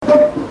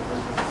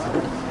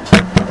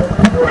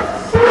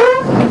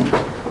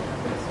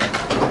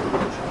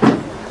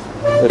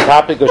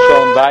topic of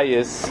Shalom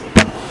Bayit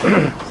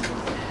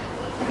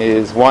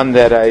is one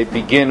that I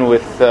begin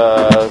with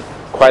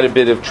quite a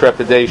bit of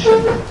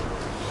trepidation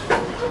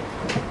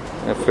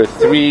for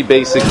three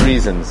basic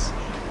reasons.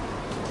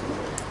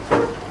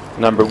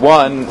 Number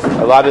one,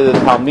 a lot of the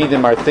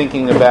Talmidim are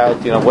thinking about,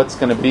 what's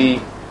going to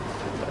be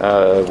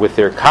with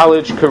their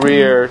college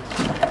career,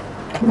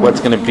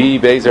 what's going to be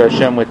Be'ezer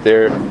Hashem with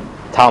their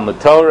Talmud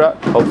Torah,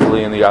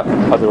 hopefully in the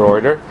other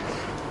order.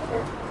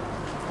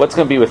 What's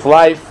going to be with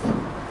life?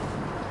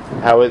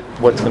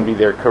 What's going to be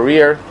their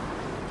career?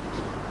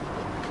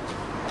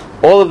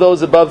 All of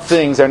those above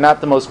things are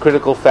not the most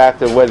critical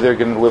factor of whether they're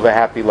going to live a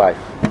happy life.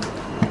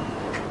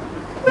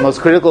 The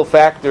most critical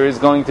factor is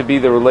going to be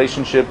the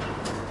relationship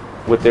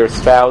with their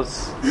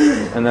spouse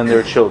and then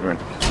their children.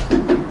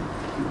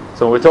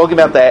 So when we're talking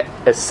about the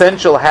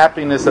essential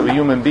happiness of a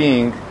human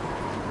being,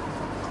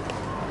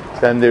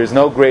 then there's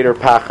no greater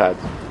pachad.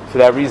 For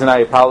that reason, I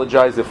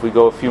apologize if we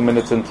go a few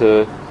minutes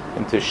into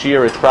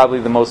Shir. It's probably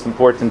the most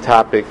important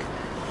topic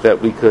that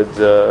we could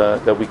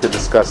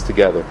discuss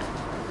together.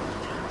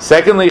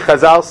 Secondly,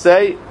 Chazal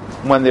say,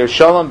 when there's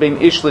shalom bein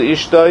ish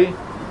le'ishtoi,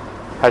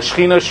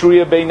 hashchina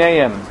shruya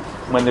beinayim.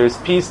 When there's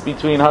peace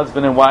between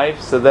husband and wife,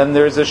 so then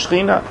there's a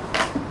shchina.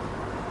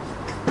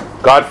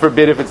 God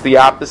forbid if it's the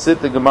opposite.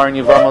 The Gemara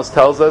in Yevamos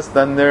tells us,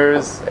 then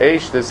there's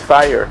eish, there's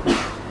fire.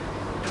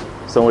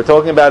 So we're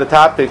talking about a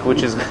topic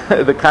which is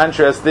the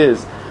contrast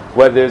is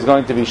whether there's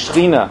going to be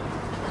shchina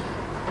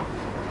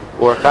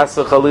or chas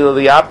v'chalila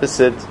the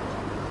opposite.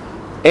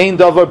 Ein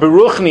davar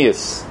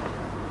beruchnius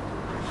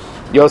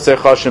yoser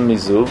chashem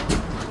mizu.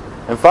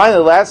 And finally,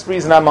 the last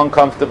reason I'm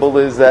uncomfortable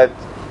is that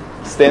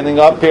standing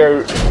up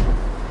here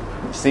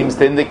seems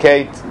to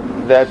indicate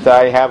that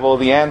I have all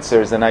the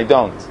answers, and I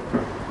don't.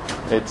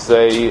 It's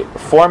a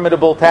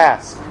formidable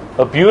task,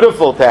 a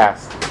beautiful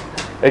task,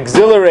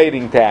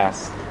 exhilarating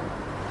task,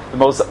 the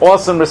most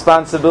awesome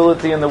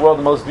responsibility in the world,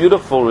 the most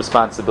beautiful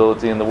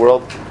responsibility in the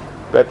world.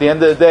 But at the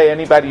end of the day,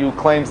 anybody who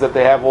claims that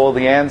they have all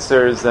the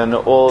answers and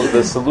all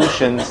the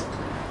solutions,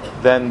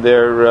 then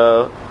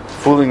they're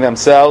fooling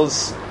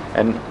themselves,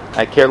 and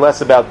I care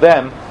less about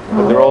them,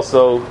 but they're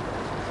also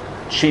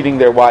cheating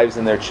their wives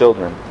and their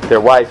children,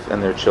 their wife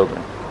and their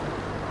children.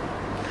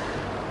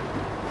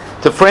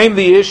 To frame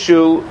the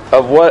issue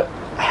of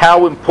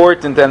how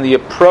important and the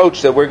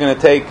approach that we're going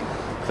to take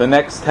for the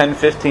next 10,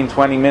 15,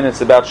 20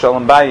 minutes about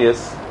Shalom Bayit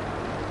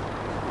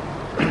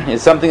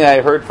is something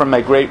I heard from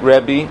my great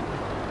Rebbe,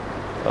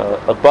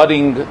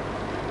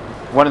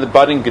 one of the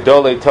budding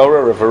Gedolei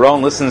Torah. Rav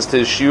Aron listens to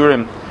his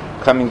shiurim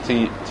coming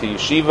to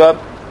yeshiva.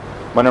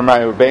 One of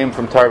my Rebbeim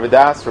from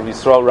Tarvadas, Rabbi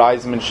Yisrael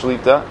Reisman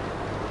Shlita.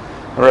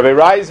 Rabbi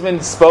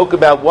Reisman spoke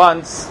about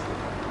once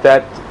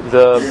that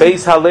the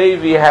Beis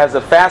Halevi has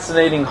a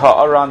fascinating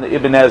ha'ara on the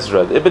Ibn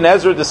Ezra. The Ibn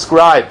Ezra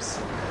describes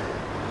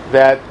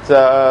that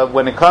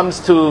when it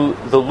comes to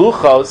the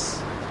luchos,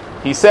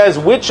 he says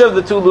which of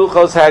the two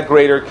luchos had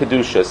greater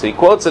kedusha. So he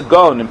quotes a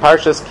Gaon in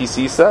Parshas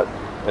Kisisa,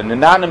 an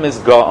anonymous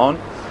Gaon,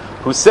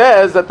 who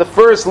says that the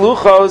first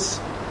luchos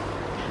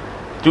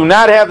do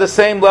not have the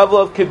same level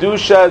of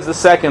kedusha as the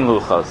second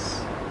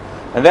luchos.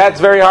 And that's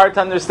very hard to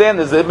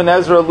understand, as Ibn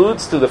Ezra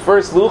alludes to. The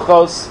first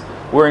luchos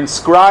were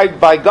inscribed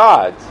by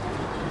God.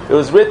 It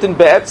was written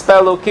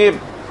be'etzba Elokim.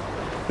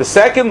 The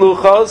second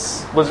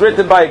luchos was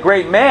written by a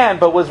great man,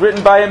 but was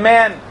written by a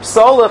man.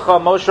 Psolacha,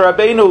 Moshe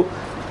Rabbeinu,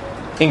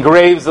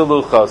 engraves the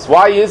luchos.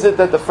 Why is it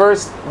that the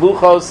first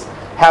luchos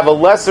have a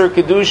lesser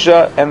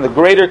kedusha and the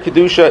greater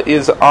kedusha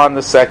is on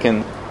the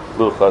second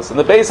luchos? And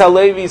the Beis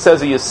Halevi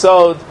says a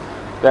yesod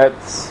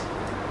that's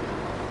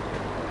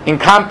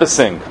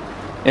encompassing.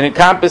 It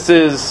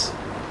encompasses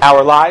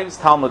our lives,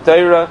 Talmud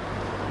Torah.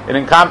 It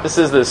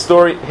encompasses the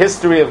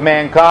history of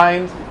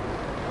mankind,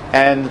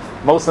 and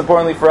most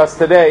importantly for us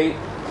today,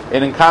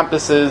 it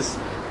encompasses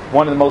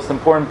one of the most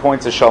important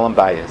points of Shalom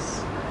Bayit.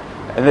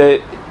 And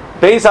the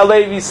Beis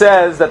Halevi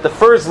says that the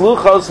first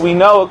luchos we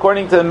know,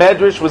 according to the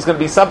Medrash, was going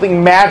to be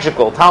something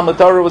magical. Talmud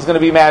Torah was going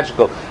to be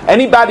magical.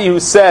 Anybody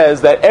who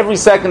says that every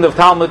second of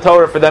Talmud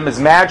Torah for them is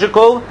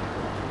magical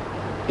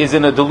is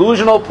in a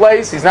delusional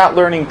place. He's not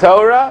learning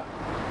Torah,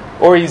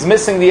 or he's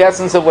missing the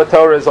essence of what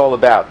Torah is all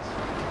about.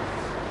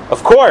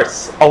 Of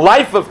course, a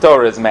life of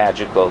Torah is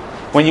magical.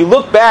 When you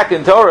look back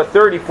in Torah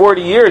 30,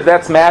 40 years,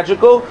 that's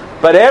magical.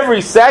 But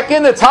every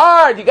second, it's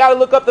hard. You got to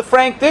look up the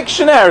Frank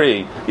Dictionary.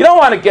 You don't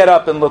want to get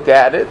up and look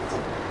at it.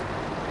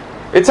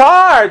 It's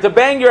hard to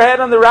bang your head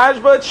on the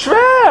Rashba. It's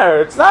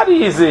schwer. It's not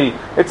easy.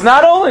 It's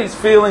not only his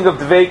feeling of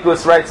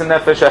dveikus, writes in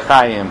Nefesh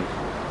HaChaim.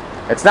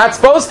 It's not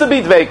supposed to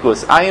be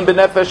dveikus. Ayin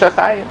b'nefesh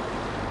HaChaim.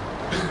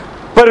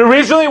 But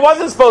originally it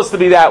wasn't supposed to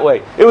be that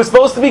way. It was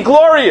supposed to be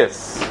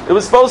glorious. It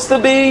was supposed to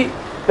be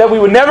that we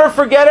would never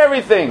forget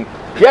everything.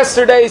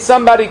 Yesterday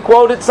somebody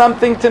quoted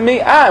something to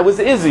me. It was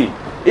Izzy.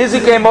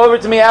 Izzy came over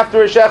to me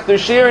after a Shechter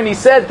Shir and he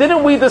said,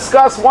 didn't we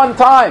discuss one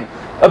time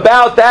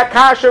about that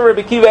Kasha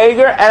Rabbi Kiva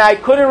Eger? And I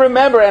couldn't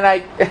remember,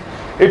 and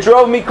it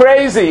drove me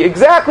crazy.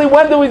 Exactly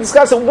when did we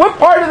discuss it? What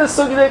part of the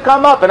sugi did it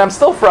come up? And I'm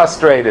still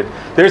frustrated.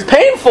 There's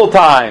painful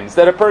times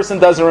that a person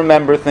doesn't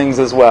remember things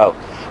as well.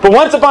 But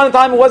once upon a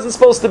time, it wasn't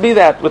supposed to be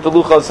that with the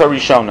Luchos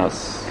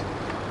HaRishonos.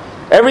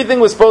 Everything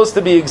was supposed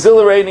to be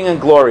exhilarating and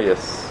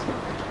glorious.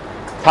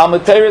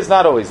 Talmud Torah is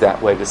not always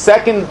that way. The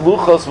second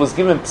Luchos was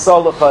given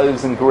Psalacha, it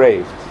was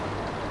engraved.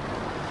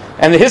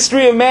 And the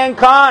history of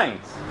mankind,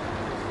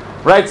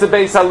 writes the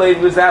Beis Halevi,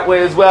 was that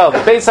way as well. The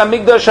Beis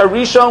HaMikdash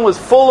HaRishon was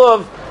full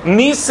of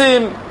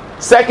Nisim.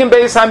 Second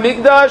Beis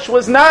HaMikdash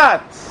was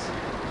not.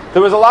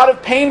 There was a lot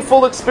of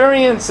painful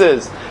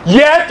experiences.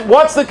 Yet,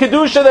 what's the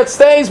Kedusha that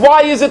stays?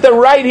 Why is it that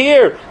right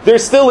here there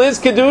still is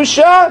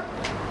Kedusha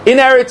in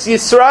Eretz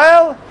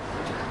Yisrael?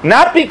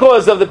 Not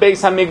because of the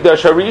Beis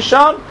HaMikdash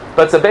HaRishon,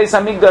 but it's the Beis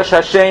HaMikdash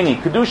HaSheni.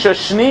 Kedusha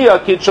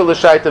Shniya Kitchel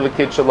L'Shaita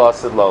V'Kitchel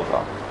L'Asid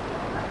Lova.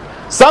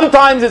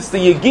 Sometimes it's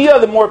the Yegiyah,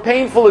 the more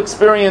painful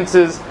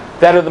experiences,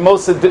 that are the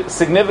most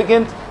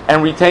significant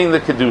and retain the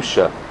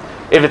Kedusha.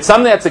 If it's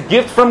something that's a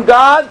gift from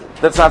God,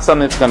 that's not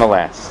something that's going to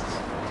last.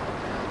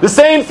 The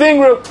same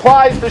thing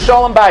applies to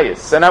Shalom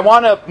Bayit. And I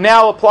want to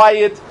now apply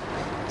it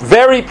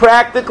very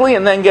practically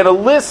and then get a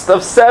list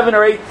of 7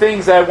 or 8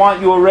 things that I want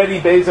you already,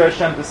 Be'ezer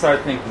Hashem, to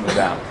start thinking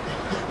about.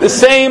 The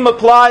same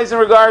applies in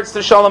regards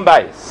to Shalom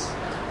Bayit.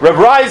 Rav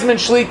Reisman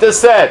Shlita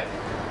said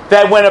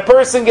that when a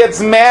person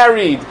gets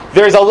married,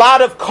 there's a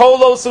lot of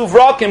kolos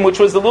uvrakim, which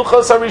was the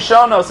Luchos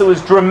HaRishonos. It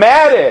was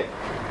dramatic.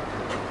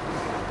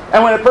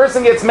 And when a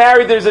person gets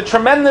married, there's a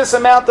tremendous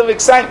amount of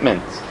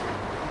excitement.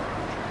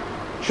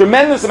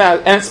 Tremendous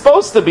amount. And it's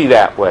supposed to be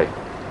that way.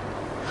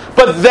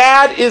 But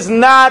that is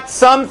not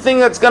something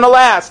that's going to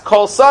last.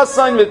 Kol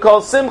sasan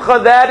v'kol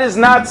simcha, that is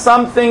not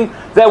something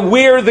that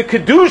where the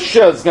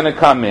Kedusha is going to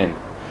come in.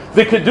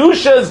 The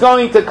Kedusha is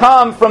going to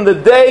come from the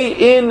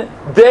day in,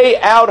 day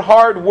out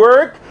hard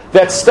work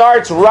that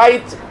starts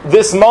right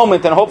this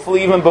moment, and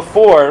hopefully even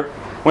before,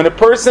 when a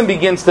person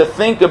begins to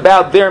think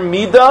about their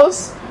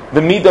midos,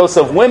 the midos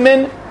of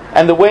women,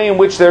 and the way in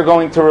which they're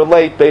going to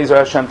relate Be'ezer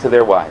Hashem to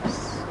their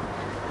wives.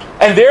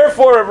 And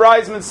therefore, Rav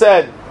Reisman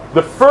said,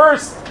 the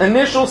first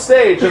initial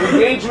stage of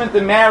engagement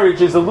in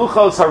marriage is the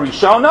Luchos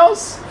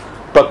HaRishonos,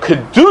 but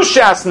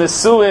Kedushas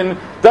Nesuin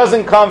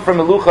doesn't come from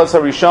the Luchos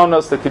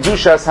HaRishonos. The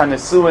Kedushas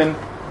HaNesuin,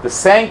 the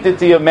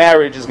sanctity of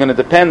marriage, is going to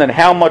depend on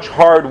how much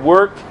hard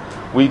work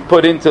we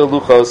put into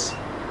Luchos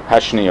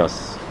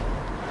Hashnios.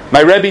 My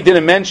Rebbe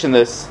didn't mention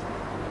this,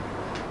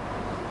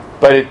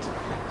 but it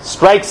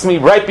strikes me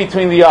right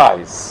between the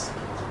eyes.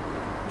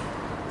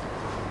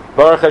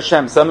 Baruch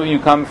Hashem, some of you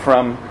come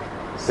from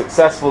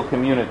successful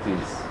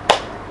communities,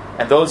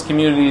 and those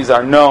communities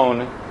are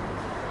known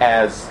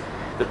as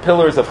the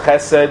pillars of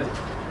Chesed,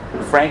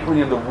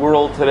 frankly, in the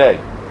world today.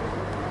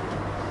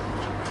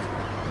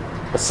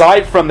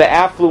 Aside from the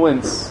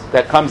affluence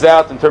that comes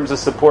out in terms of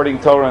supporting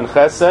Torah and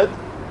Chesed,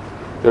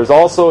 there's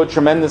also a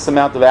tremendous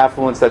amount of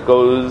affluence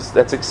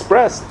that's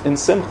expressed in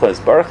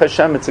Simchas. Baruch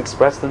Hashem, it's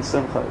expressed in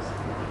Simchas.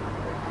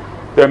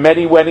 There are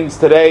many weddings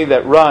today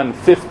that run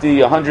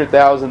 $50,000,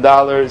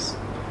 $100,000.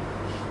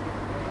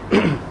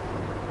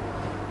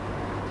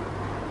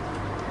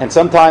 And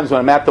sometimes when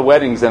I'm at the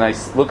weddings and I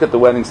look at the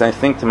weddings and I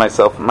think to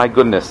myself, my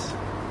goodness,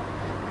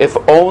 if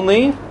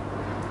only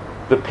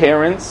the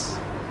parents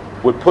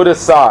would put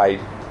aside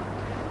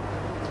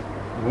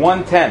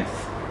 1/10,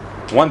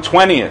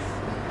 1/20th,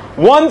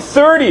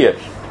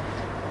 1/30th,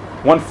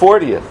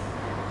 1/40th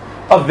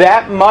of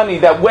that money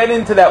that went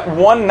into that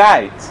one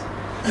night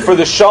for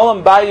the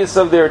Shalom Bayit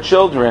of their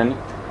children,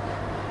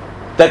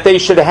 that they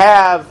should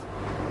have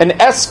an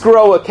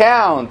escrow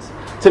account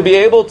to be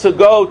able to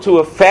go to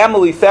a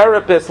family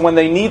therapist when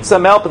they need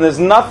some help, and there's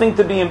nothing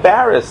to be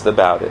embarrassed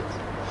about it.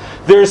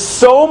 There's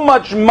so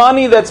much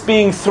money that's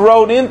being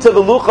thrown into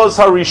the Luchos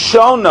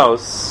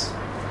HaRishonos.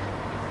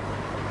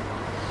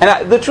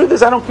 And the truth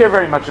is, I don't care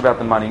very much about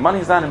the money.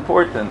 Money's not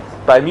important.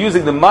 But I'm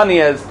using the money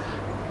as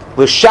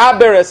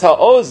l'shaber es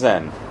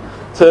ha'ozen,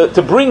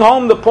 to bring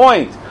home the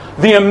point.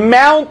 The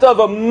amount of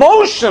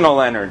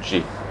emotional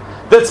energy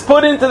that's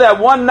put into that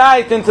one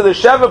night, into the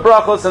Sheva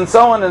Brachos and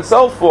so on and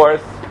so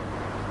forth,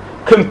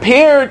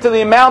 compared to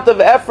the amount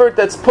of effort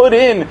that's put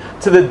in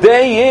to the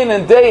day in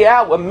and day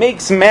out, what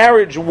makes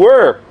marriage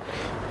work,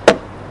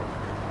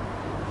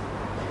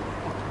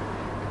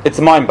 it's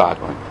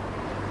mind-boggling.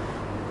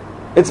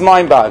 It's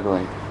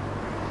mind-boggling.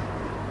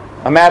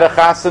 I'm at a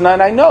chasana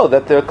and I know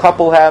that the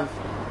couple have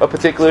a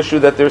particular issue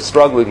that they're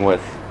struggling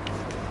with.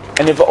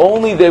 And if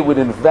only they would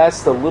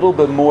invest a little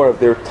bit more of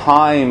their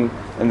time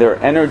and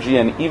their energy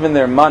and even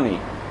their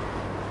money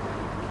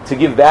to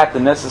give that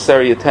the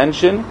necessary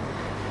attention,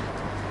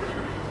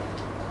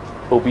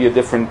 it will be a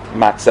different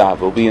matzav.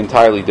 It will be an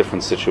entirely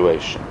different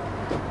situation.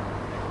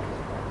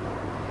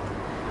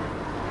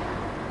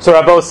 So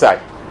Rabbosai,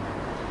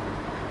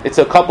 it's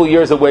a couple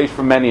years away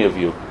from many of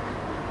you.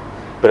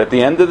 But at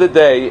the end of the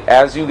day,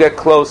 as you get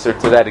closer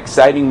to that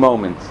exciting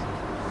moment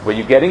where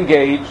you get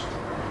engaged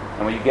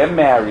and when you get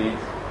married,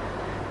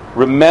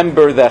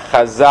 remember that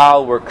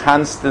Chazal were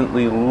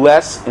constantly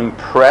less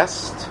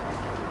impressed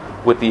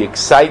with the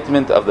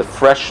excitement of the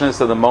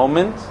freshness of the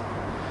moment.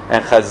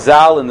 And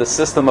Chazal, in the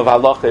system of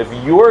halacha, if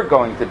you're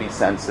going to be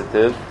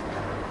sensitive,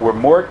 we're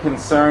more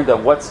concerned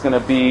of what's going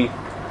to be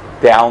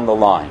down the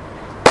line.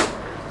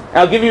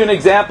 I'll give you an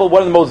example,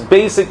 one of the most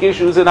basic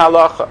issues in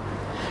halacha.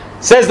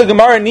 Says the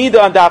Gemara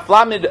Nida on Daf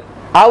Lamed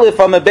Aleph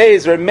on the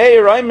Beis, Remei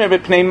Roimer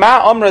B'pnei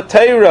Ma Omra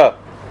Teira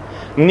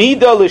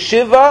Nida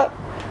L'Shiva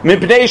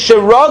Mipnei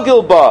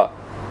Sheragil Ba.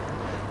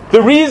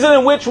 The reason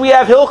in which we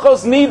have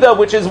Hilchos Nida,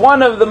 which is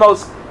one of the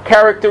most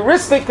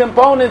characteristic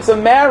components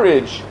of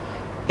marriage,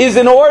 is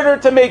in order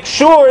to make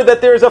sure that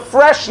there's a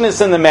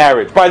freshness in the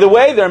marriage. By the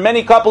way, there are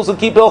many couples who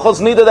keep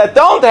Hilchos Nida that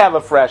don't have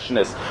a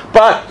freshness.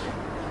 But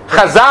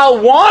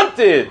Chazal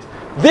wanted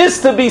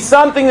this to be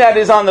something that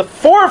is on the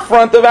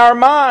forefront of our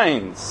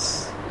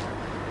minds.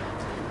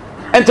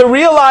 And to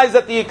realize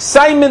that the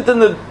excitement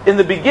in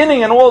the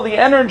beginning and all the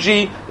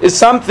energy is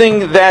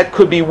something that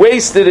could be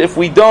wasted if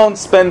we don't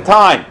spend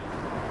time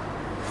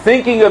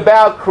thinking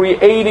about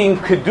creating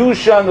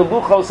Kedusha and the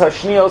Luchos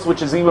Hashnios,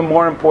 which is even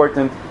more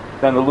important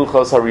than the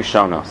Luchos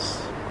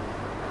Harishonos.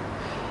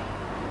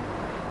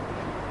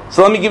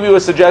 So let me give you a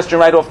suggestion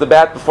right off the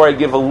bat before I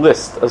give a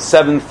list of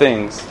 7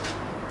 things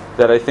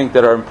that I think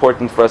that are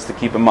important for us to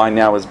keep in mind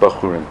now as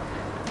Bachurim.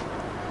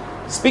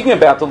 Speaking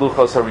about the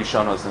Luchos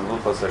Harishonos and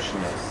Luchos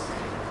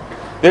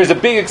Hashnios, there's a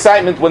big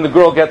excitement when the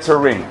girl gets her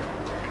ring.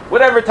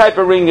 Whatever type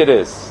of ring it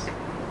is.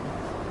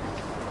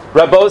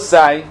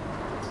 Rabbosai,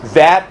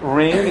 that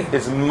ring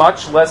is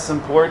much less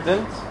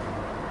important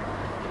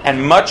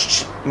and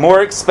much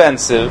more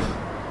expensive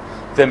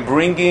than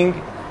bringing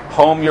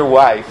home your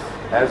wife,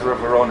 as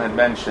Rav Aron had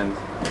mentioned,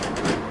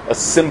 a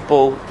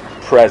simple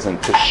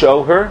present to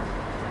show her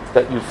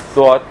that you've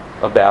thought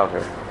about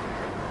her.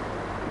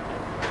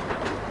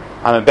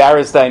 I'm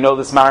embarrassed that I know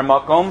this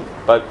Maramakom,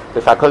 but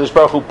if HaKadosh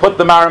Baruch Hu put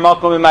the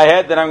Maramakom in my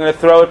head, then I'm going to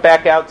throw it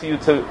back out to you.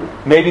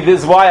 Maybe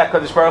this is why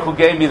HaKadosh Baruch Hu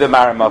gave me the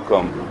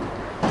Maramakom.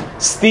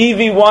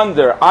 Stevie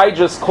Wonder, I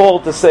just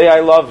called to say I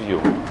love you.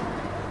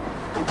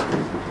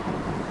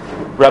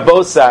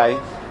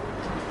 Rabbosai,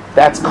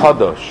 that's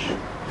Kadosh.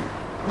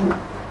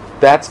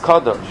 That's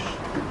Kadosh.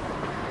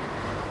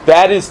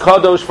 That is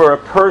Kadosh for a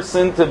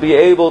person to be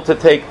able to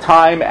take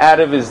time out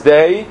of his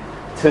day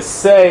to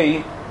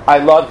say, I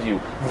love you.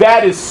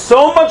 That is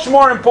so much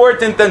more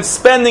important than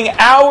spending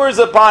hours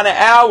upon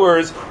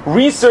hours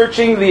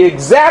researching the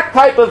exact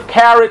type of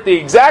carat, the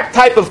exact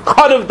type of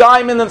cut of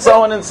diamond, and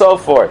so on and so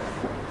forth.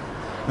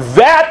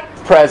 That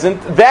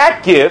present,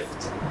 that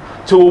gift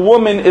to a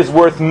woman is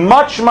worth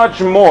much,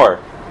 much more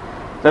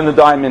than the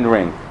diamond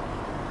ring.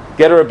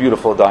 Get her a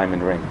beautiful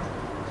diamond ring.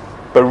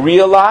 But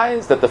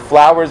realize that the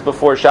flowers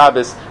before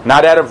Shabbos,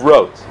 not out of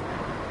rote,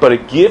 but a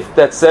gift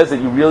that says that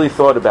you really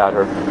thought about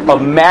her, a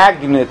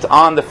magnet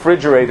on the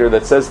refrigerator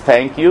that says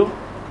thank you,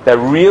 that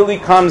really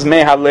comes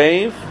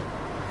mehalev,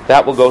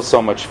 that will go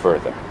so much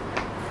further.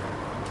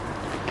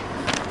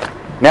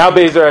 Now,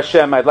 Be'ezer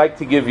Hashem, I'd like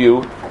to give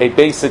you a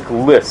basic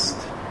list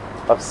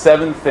of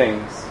 7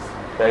 things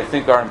that I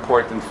think are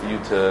important for you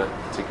to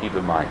keep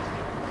in mind.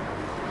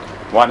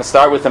 I want to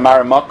start with the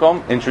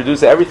Maramakom,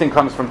 introduce everything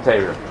comes from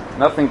Torah.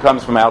 Nothing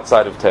comes from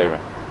outside of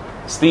Torah.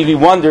 Stevie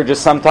Wonder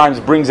just sometimes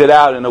brings it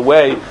out in a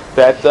way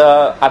that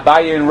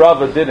Abaye and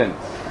Rava didn't.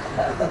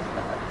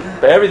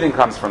 But everything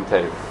comes from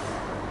Torah.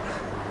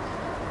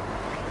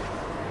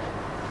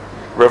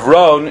 Rav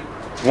Ron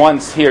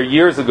once here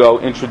years ago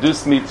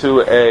introduced me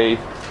to a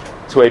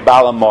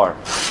Balamor.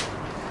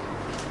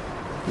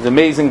 He's an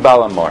amazing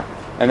Balamor.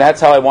 And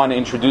that's how I want to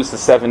introduce the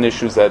 7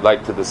 issues that I'd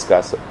like to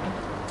discuss.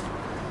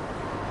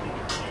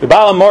 The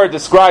Balamor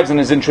describes in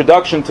his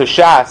introduction to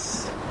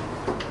Shas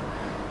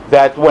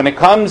that when it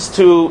comes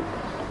to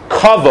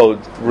kavod,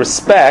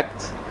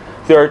 respect,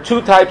 there are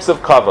 2 types of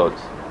kavod.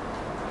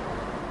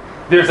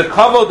 There's a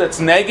kavod that's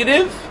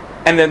negative,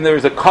 and then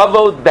there's a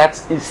kavod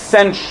that's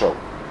essential.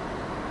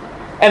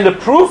 And the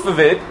proof of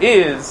it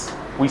is,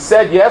 we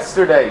said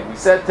yesterday, we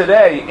said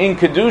today, in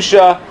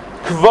Kedusha,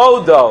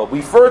 kvodo, we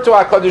refer to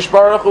HaKadosh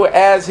Baruch Hu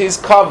as his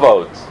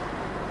kavod.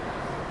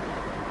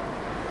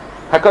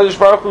 HaKadosh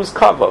Baruch Hu's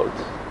kavod.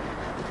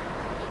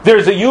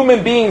 There's a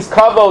human being's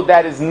kavod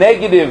that is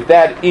negative,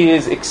 that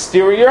is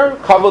exterior,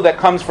 kavod that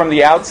comes from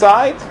the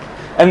outside.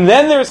 And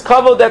then there's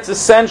kavod that's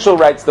essential,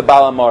 writes the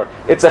Balamor.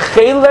 It's a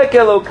chelek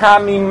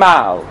elokam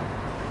mimal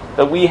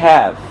that we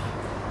have.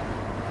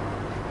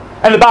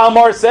 And the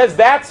Balamor says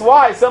that's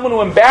why someone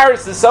who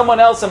embarrasses someone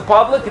else in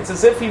public, it's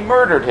as if he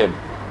murdered him.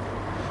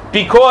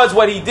 Because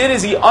what he did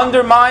is he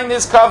undermined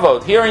his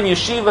kavod. Here in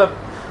yeshiva,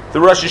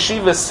 the Rosh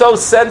Yeshiva is so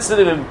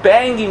sensitive and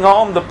banging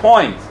home the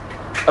point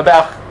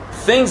about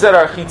things that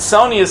are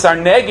chitzonius, are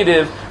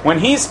negative. When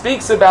he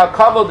speaks about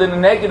kavod in a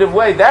negative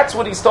way, that's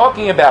what he's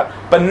talking about.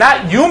 But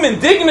not human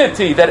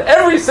dignity that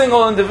every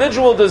single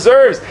individual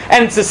deserves.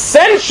 And it's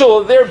essential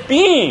of their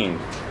being.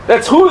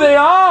 That's who they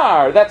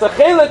are. That's a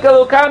chelek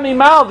elokam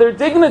mimal, their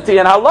dignity.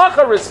 And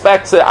halacha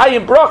respects it.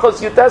 Ayim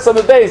brachos yutes on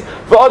the days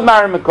v'od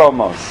marim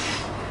mekomos.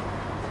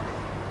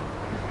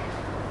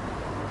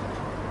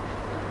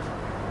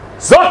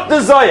 Zot de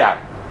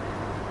Zoyar.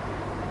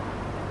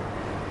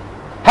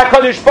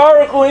 HaKadosh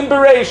Baruch Hu in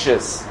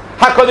Bereshis.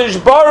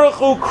 HaKadosh Baruch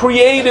Hu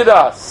created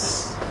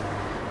us,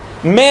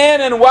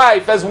 man and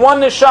wife, as one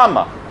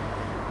neshama.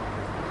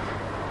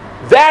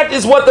 That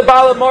is what the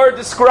Baal HaMaor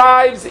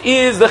describes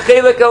is the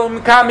Chelek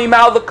el-Mikami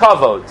Mal the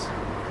Kavod.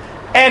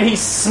 And he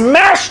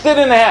smashed it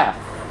in half.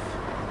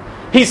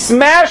 He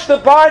smashed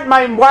apart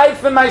my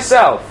wife and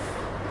myself.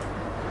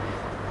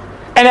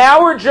 And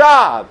our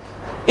job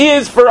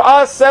is for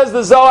us, says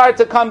the Zohar,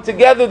 to come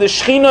together. The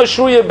Shechina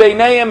Shruya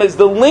Beinayim is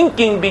the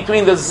linking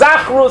between the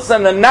Zachrus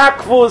and the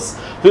Nakvus,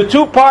 the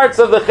two parts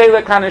of the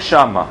Chelek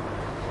HaNeshama.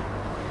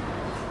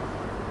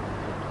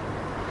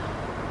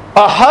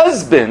 A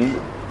husband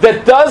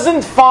that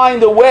doesn't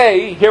find a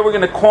way, here we're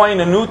going to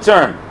coin a new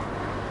term,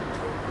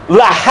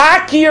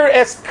 lahakir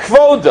es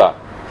kvoda,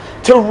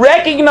 to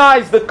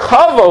recognize the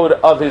kavod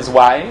of his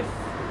wife,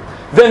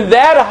 then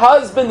that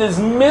husband is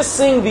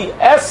missing the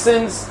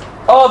essence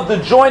of the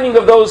joining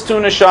of those two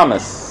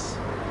neshamas.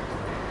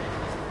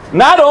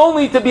 Not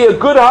only to be a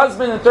good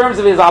husband in terms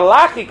of his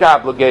halachic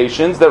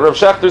obligations that Rav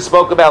Shechter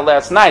spoke about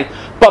last night,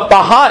 but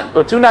behind,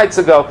 or 2 nights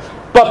ago,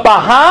 but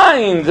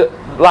behind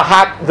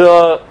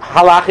the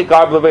halachic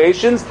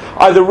obligations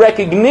are the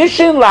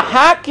recognition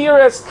lahakir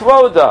es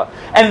kvoda,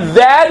 and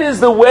that is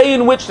the way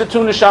in which the two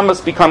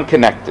neshamas become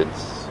connected.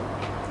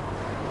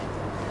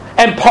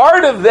 And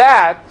part of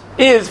that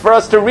is for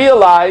us to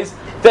realize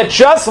that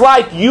just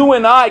like you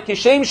and I,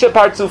 kishem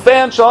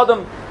shepartzufein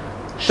shalom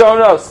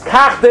shonos,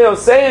 kach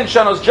deosein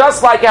shonos,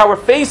 just like our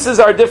faces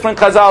are different,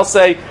 Chazal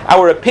say,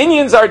 our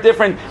opinions are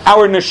different,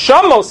 our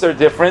neshamos are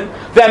different,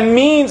 that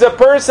means a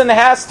person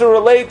has to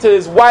relate to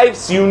his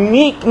wife's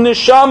unique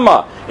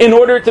neshama in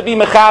order to be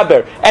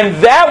mechaber. And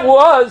that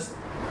was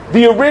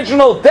the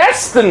original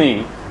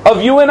destiny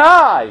of you and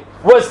I,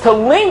 was to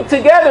link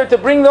together, to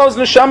bring those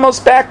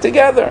neshamos back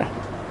together.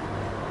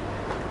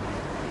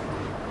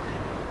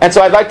 And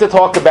so I'd like to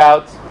talk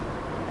about,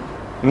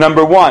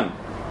 number 1,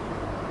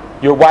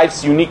 your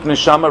wife's unique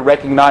neshama,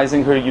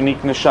 recognizing her unique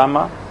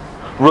neshama,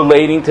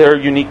 relating to her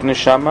unique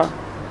neshama.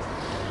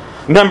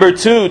 Number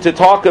 2, to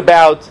talk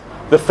about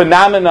the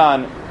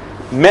phenomenon,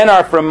 men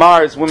are from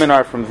Mars, women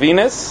are from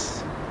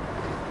Venus.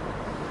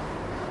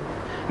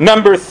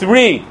 Number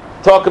 3,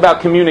 talk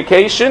about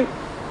communication.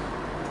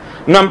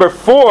 Number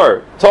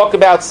 4, talk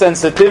about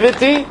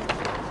sensitivity.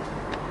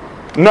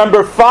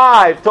 Number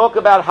 5, talk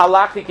about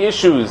halachic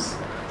issues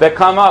that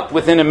come up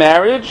within a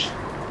marriage.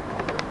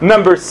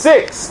 Number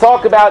 6,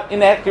 talk about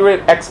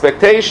inaccurate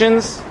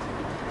expectations.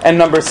 And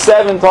number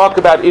 7, talk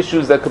about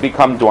issues that could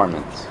become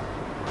dormant.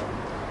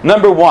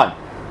 Number 1,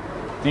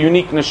 the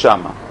unique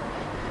neshama.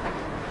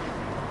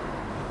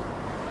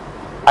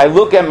 I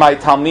look at my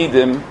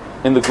Talmidim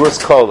in the Grus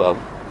Kollel.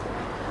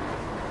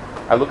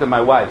 I look at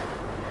my wife,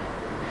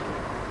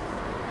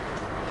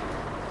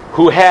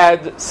 who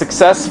had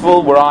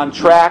successful, were on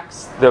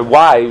tracks, their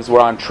wives were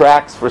on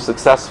tracks for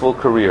successful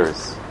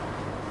careers.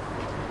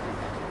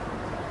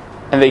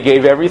 And they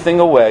gave everything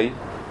away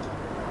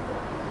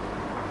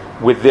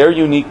with their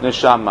unique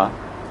neshama.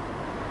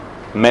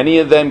 Many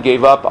of them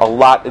gave up a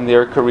lot in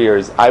their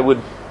careers. I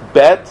would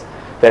bet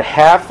that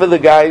half of the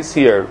guys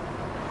here,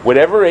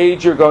 whatever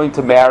age you're going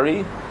to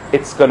marry,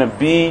 it's going to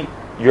be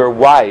your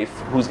wife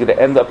who's going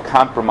to end up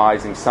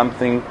compromising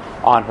something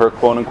on her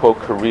quote-unquote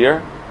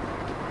career.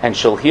 And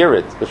she'll hear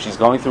it if she's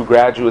going through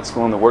graduate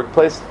school in the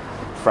workplace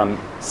from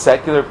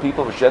secular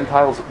people,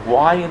 Gentiles.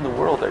 Why in the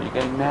world are you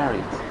getting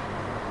married?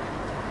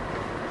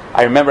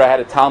 I remember I had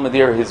a Talmud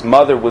here. His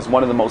mother was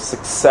one of the most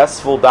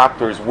successful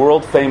doctors,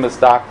 world famous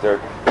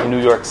doctor in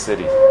New York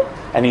City.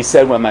 And he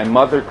said, when my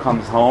mother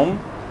comes home,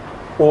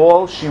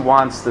 all she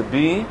wants to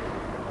be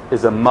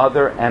is a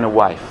mother and a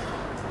wife.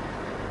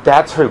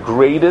 That's her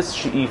greatest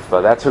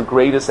she'ifa. That's her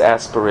greatest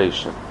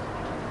aspiration.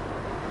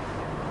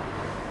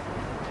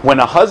 When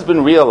a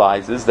husband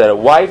realizes that a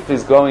wife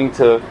is going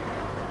to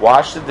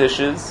wash the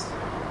dishes,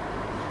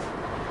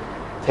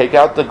 take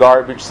out the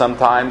garbage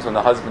sometimes when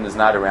the husband is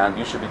not around,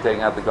 you should be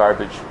taking out the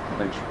garbage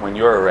when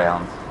you're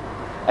around,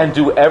 and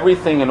do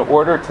everything in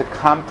order to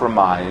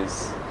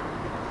compromise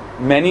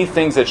many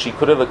things that she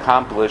could have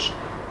accomplished,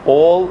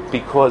 all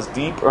because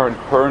deep in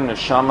her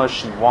neshama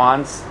she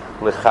wants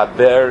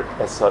lechaber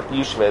es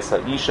ha'ish ve'es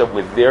ha'isha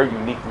with their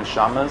unique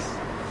neshamas.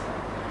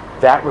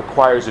 That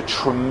requires a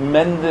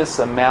tremendous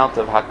amount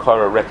of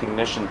hakara,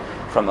 recognition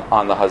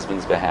on the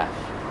husband's behalf.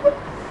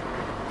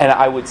 And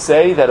I would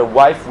say that a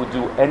wife would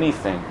do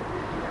anything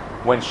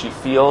when she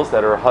feels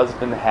that her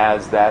husband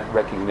has that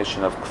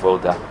recognition of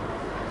kvoda.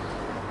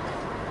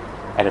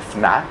 And if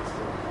not,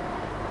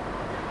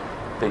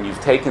 then you've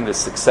taken the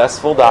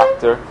successful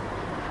doctor,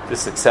 the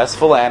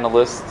successful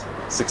analyst,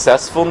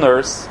 successful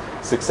nurse,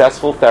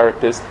 successful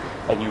therapist,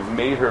 and you've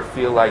made her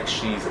feel like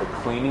she's a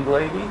cleaning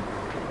lady.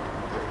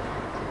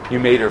 You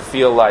made her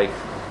feel like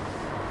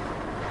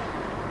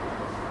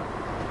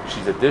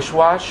she's a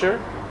dishwasher.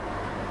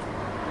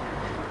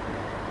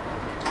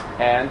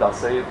 And I'll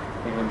say it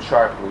even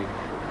sharply,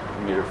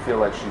 you made her feel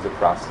like she's a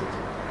prostitute.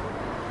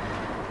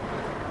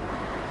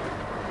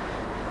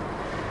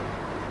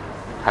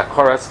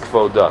 Hakaras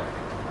kvoda.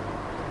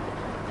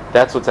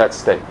 That's what's at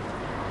stake.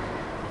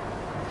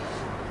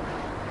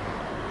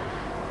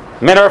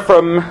 Men are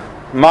from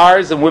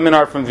Mars and women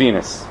are from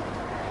Venus.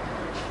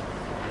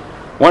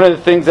 One of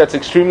the things that's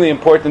extremely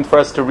important for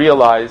us to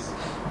realize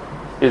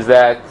is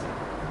that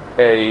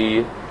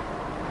a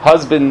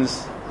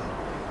husband's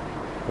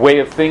way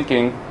of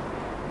thinking,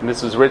 and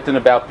this was written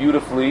about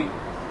beautifully,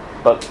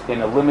 but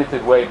in a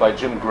limited way by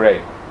John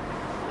Gray.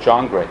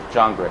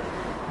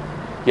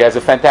 He has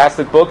a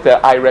fantastic book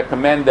that I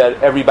recommend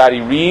that everybody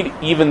read,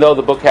 even though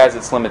the book has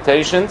its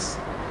limitations.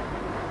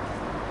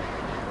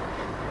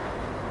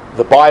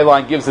 The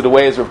byline gives it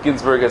away, as Rav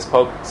Ginsburg has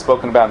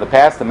spoken about in the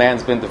past. The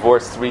man's been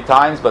divorced 3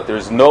 times, but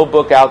there's no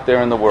book out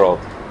there in the world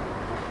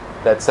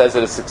that says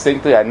it as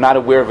succinctly. I'm not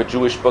aware of a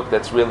Jewish book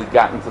that's really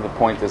gotten to the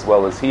point as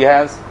well as he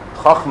has.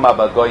 Chachma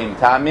b'goyim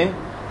tamin.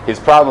 His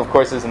problem, of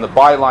course, is in the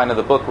byline of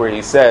the book where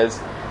he says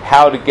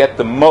how to get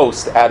the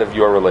most out of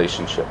your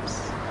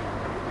relationships.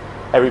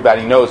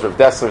 Everybody knows Rav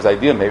Dessler's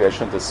idea. Maybe I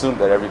shouldn't assume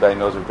that everybody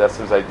knows Rav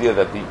Dessler's idea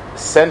that the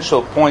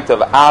essential point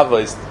of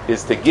Ava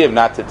is to give,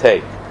 not to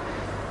take.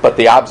 But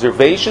the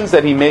observations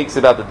that he makes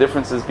about the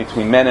differences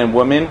between men and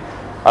women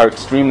are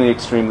extremely,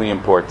 extremely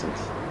important.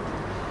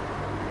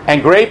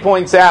 And Gray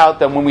points out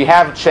that when we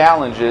have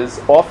challenges,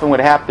 often what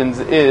happens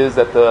is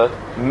that the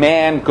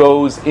man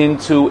goes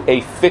into a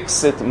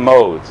fix-it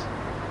mode.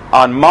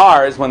 On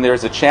Mars, when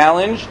there's a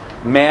challenge,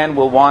 man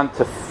will want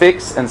to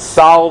fix and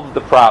solve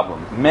the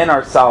problem. Men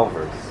are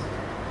solvers.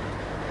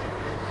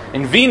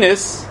 In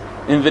Venus,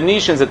 in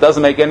Venetians, it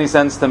doesn't make any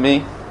sense to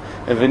me.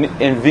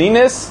 In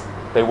Venus,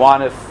 they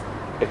want to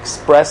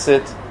express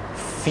it,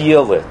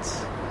 feel it.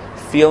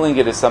 Feeling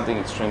it is something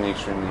extremely,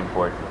 extremely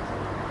important.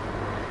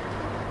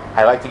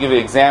 I like to give you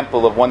an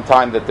example of one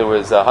time that there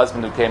was a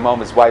husband who came home.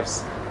 His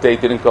wife's day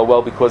didn't go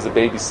well because the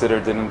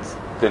babysitter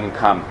didn't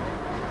come.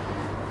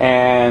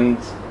 And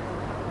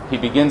he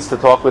begins to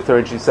talk with her,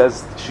 and she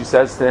says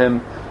to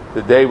him,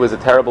 the day was a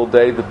terrible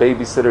day, the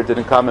babysitter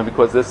didn't come, and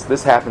because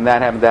this happened,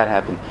 that happened, that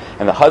happened.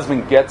 And the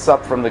husband gets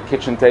up from the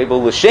kitchen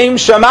table, L'shem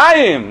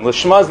shamayim!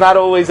 L'shma is not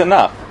always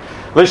enough.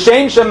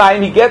 L'shem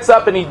shamayim, he gets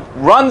up and he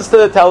runs to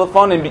the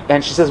telephone,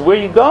 and she says, where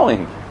are you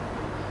going?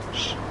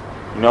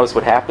 You notice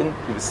what happened?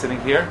 He was sitting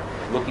here,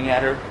 looking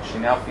at her. She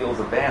now feels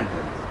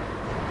abandoned.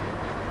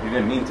 You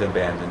didn't mean to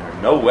abandon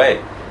her. No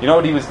way. You know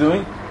what he was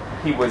doing?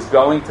 He was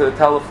going to the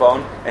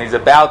telephone, and he's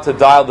about to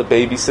dial the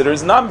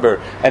babysitter's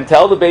number and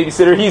tell the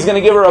babysitter he's going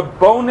to give her a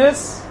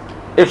bonus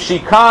if she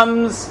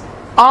comes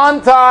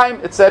on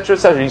time, etc.,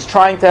 etc. He's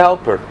trying to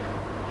help her.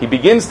 He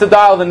begins to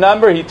dial the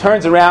number. He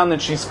turns around,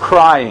 and she's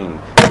crying.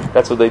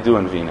 That's what they do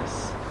in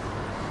Venus.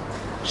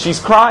 She's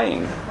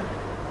crying.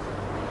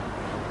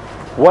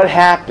 What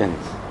happened?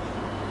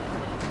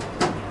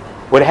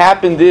 What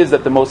happened is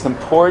that the most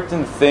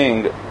important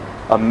thing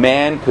a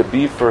man could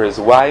be for his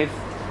wife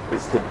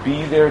is to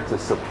be there to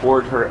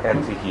support her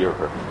and to hear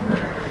her.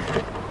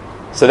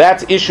 So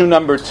that's issue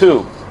number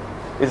 2,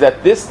 is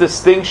that this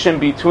distinction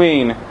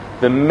between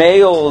the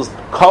male's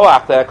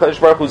koach that HaKadosh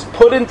Baruch Hu's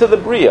put into the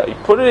Bria, he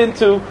put it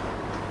into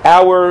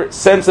our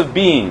sense of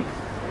being,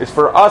 is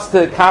for us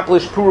to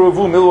accomplish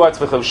Puruvu Miluatz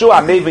V'Chavshu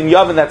Amevin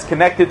Yavin, that's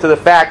connected to the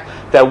fact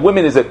that a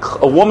woman is a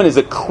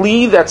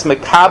kli that's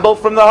mekabel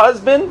from the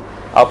husband,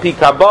 al pi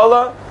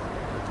Kabbalah,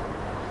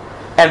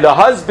 and the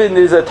husband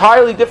is a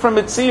entirely different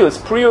mitzius,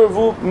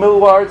 Puruvu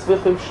Miluatz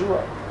V'Chavshu.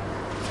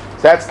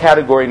 So that's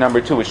category number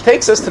 2, which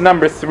takes us to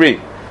number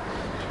 3,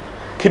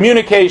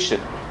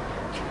 communication.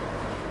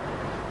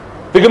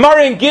 The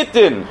Gemara in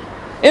Gittin,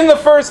 in the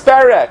first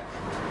parak,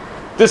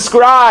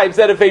 describes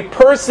that if a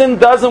person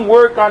doesn't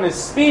work on his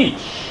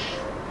speech,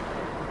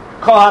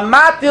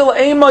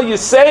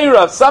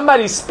 if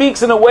somebody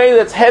speaks in a way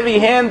that's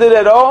heavy-handed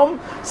at home,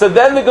 so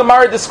then the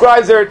Gemara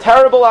describes there are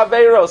terrible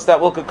averos that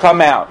will come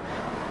out.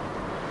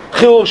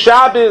 Chilul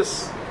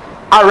Shabbos,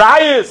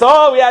 Arayis,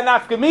 we had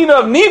nafkamina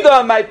of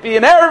Nida, might be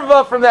an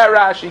erva from that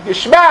Rashi,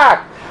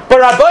 Geshmak. But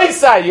Rabbi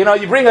say, you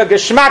bring a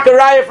Geshmak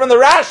Arayah from the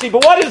Rashi,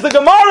 but what is the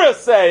Gemara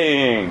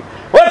saying?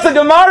 What's the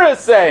Gemara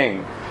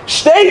saying?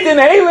 State in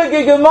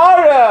Heilige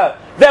Gemara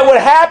that what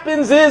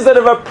happens is that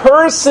if a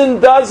person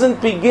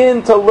doesn't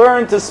begin to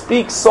learn to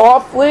speak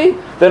softly,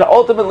 then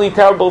ultimately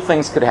terrible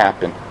things could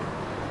happen.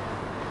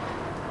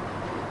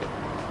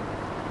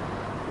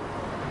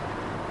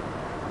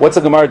 What's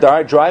the Gemara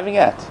driving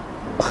at?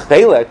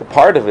 The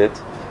part of it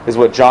is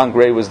what John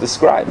Gray was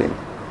describing.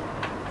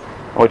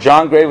 What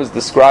John Gray was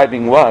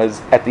describing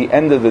was, at the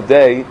end of the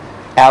day,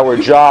 our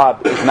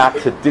job is not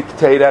to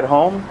dictate at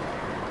home.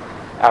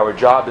 Our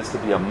job is to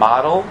be a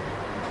model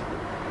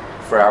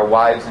for our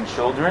wives and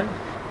children.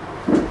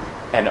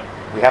 And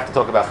we have to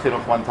talk about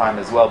chinuch one time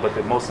as well, but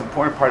the most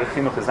important part of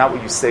chinuch is not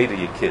what you say to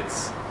your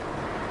kids.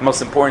 The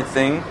most important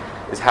thing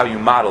is how you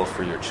model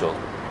for your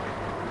children.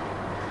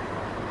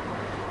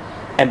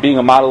 And being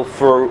a model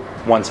for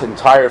one's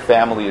entire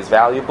family is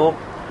valuable,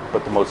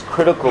 but the most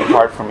critical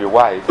part from your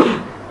wife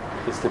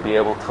is to be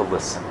able to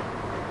listen.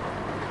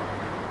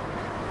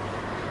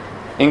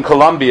 In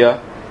Colombia,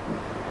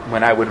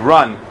 when I would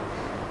run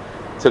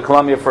to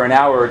Colombia for an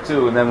hour or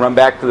 2 and then run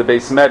back to the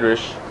Beis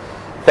Medrash,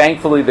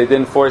 thankfully they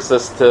didn't force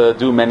us to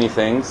do many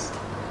things.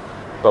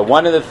 But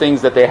one of the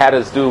things that they had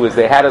us do is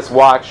they had us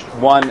watch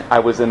I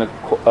was in a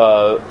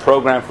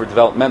program for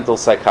developmental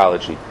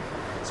psychology.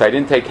 So I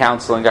didn't take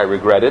counseling. I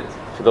regret it.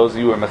 For those of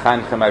you who are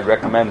mechanichem, I'd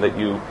recommend that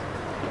you,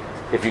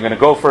 if you're going to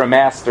go for a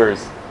master's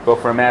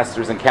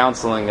in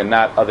counseling and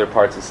not other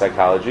parts of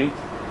psychology.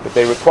 But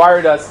they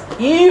required us,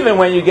 even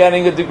when you're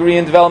getting a degree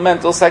in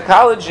developmental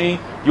psychology,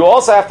 you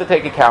also have to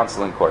take a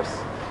counseling course.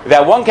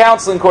 That one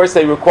counseling course,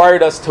 they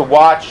required us to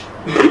watch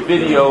a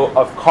video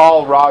of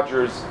Carl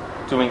Rogers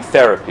doing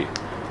therapy.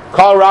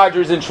 Carl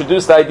Rogers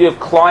introduced the idea of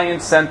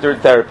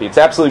client-centered therapy. It's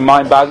absolutely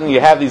mind-boggling. You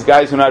have these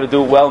guys who know how to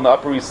do it well in the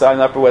Upper East Side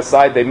and Upper West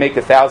Side. They make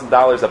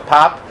 $1,000 a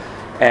pop,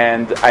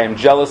 and I am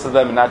jealous of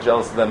them and not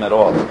jealous of them at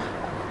all.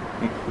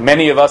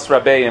 Many of us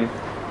Rabbeim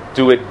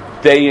do it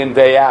day in,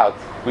 day out.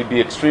 We'd be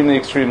extremely,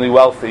 extremely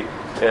wealthy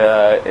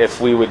if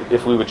we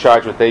would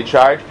charge what they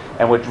charge.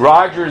 And what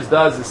Rogers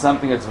does is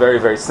something that's very,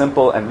 very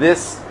simple. And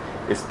this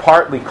is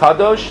partly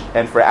kadosh.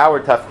 And for our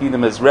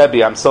tafkidim as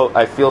Rebbe,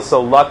 I feel so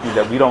lucky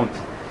that we don't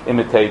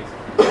imitate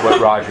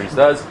what Rogers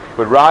does.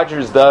 What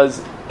Rogers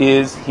does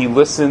is he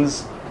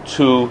listens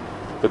to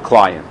the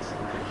client.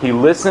 He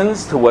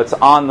listens to what's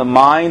on the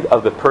mind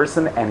of the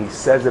person, and he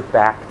says it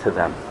back to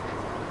them.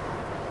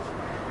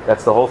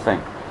 That's the whole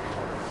thing.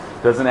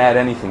 Doesn't add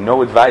anything.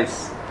 No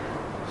advice.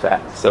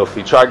 So if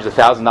we charge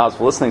 $1,000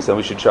 for listening, so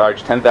we should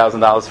charge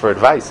 $10,000 for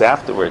advice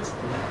afterwards.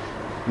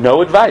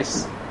 No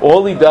advice.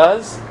 All he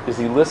does is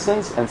he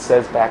listens and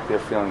says back their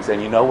feelings.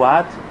 And you know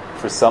what?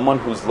 For someone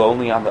who's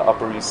lonely on the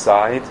Upper East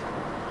Side,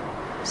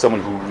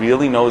 someone who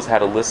really knows how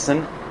to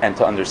listen and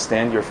to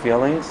understand your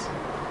feelings,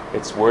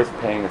 it's worth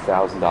paying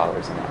 $1,000 an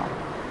hour.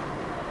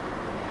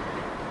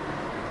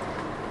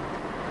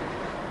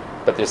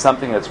 But there's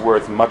something that's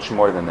worth much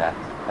more than that,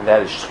 and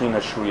that is Shechina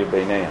Shruya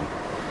Beineim.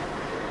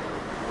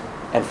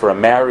 And for a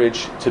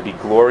marriage to be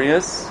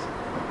glorious,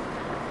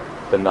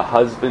 then the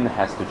husband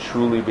has to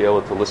truly be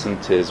able to listen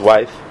to his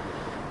wife,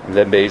 and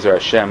then Be'ezer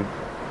Hashem,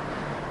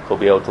 he'll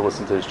be able to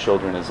listen to his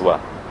children as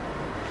well.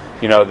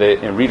 You know,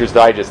 in Reader's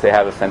Digest, they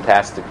have a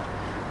fantastic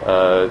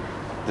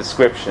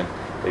description.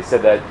 They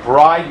said that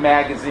Bride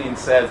magazine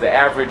says the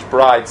average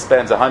bride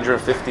spends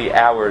 150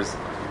 hours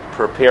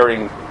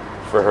preparing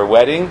for her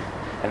wedding,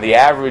 and the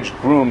average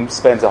groom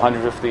spends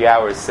 150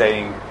 hours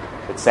saying,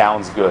 it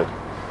sounds good.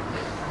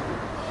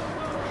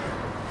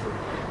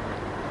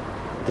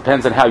 It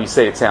depends on how you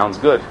say it sounds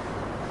good.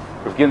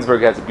 Rav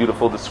Ginsburg has a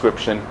beautiful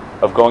description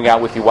of going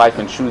out with your wife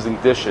and choosing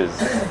dishes.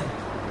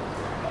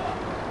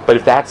 But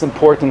if that's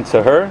important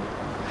to her,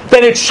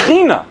 then it's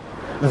Shechina.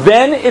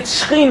 Then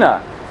it's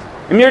Shechina.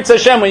 Emir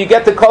Hashem, when you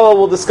get to Kollel,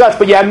 we'll discuss,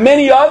 but you have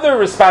many other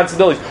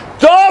responsibilities.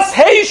 Das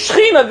Hey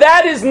Shechina,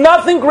 that is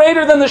nothing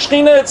greater than the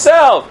Shechina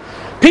itself.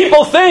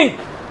 People think,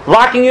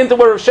 locking into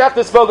what Rav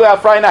Shefter spoke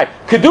about Friday night,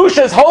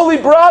 Kedusha's holy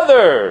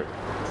brother.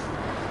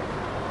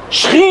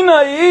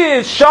 Shechina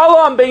is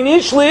Shalom Bayit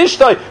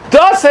Ishtai.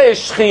 Das Hey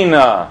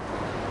Shechina.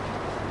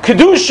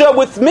 Kedusha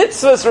with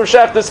mitzvahs, Rav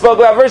Shefter spoke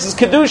about, versus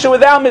Kedusha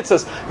without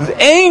mitzvahs.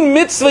 Ein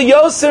mitzvah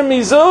yoser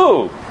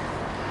mizu.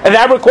 And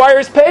that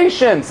requires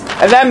patience.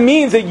 And that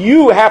means that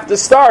you have to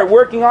start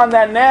working on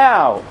that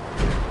now.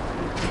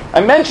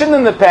 I mentioned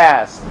in the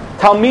past,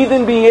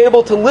 Talmidim being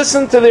able to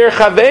listen to their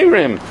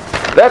chaverim.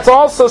 That's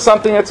also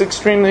something that's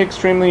extremely,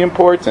 extremely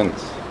important.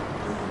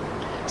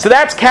 So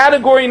that's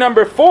category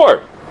number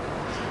 4.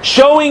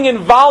 Showing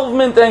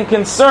involvement and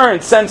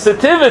concern,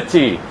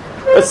 sensitivity.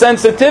 A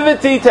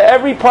sensitivity to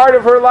every part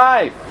of her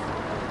life,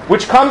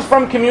 which comes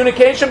from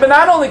communication, but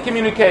not only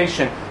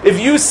communication. If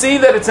you see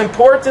that it's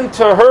important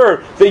to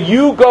her that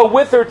you go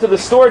with her to the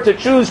store to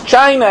choose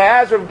china,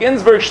 as Rav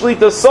Ginsburg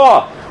Shlita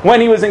saw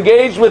when he was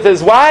engaged with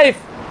his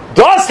wife,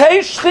 Das Hey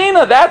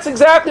Shechina, that's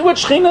exactly what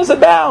Shechina is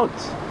about.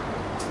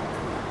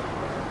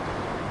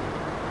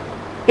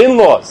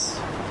 In-laws.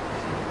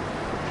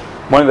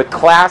 One of the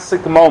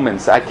classic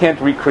moments, I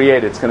can't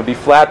recreate it, it's going to be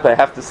flat, but I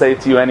have to say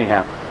it to you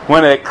anyhow.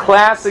 One of the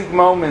classic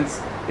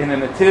moments in a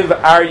Nativ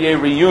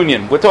Aryeh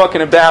reunion. We're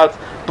talking about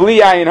Bli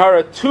Ayin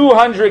Hara,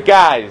 200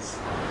 guys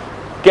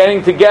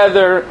getting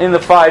together in the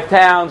 5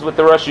 towns with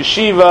the Rosh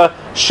Yeshiva,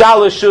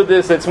 Shalosh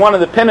Shuddis. It's one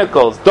of the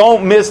pinnacles.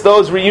 Don't miss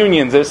those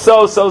reunions. They're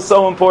so, so,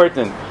 so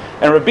important.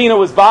 And Rabbeinu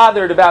was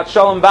bothered about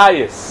Shalom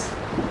Bayit.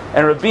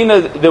 And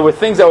Rabbeinu, there were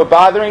things that were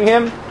bothering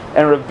him.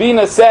 And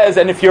Rabbeinu says,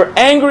 and if you're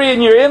angry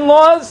in your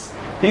in-laws,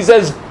 he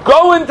says,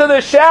 go into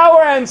the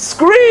shower and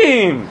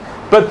scream.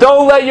 But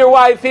don't let your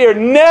wife hear.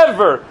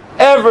 Never,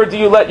 ever do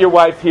you let your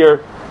wife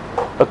hear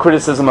a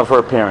criticism of her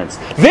appearance.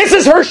 This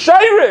is her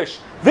shayrish.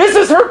 This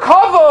is her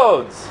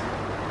kavod.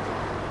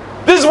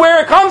 This is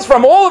where it comes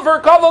from. All of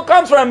her kavod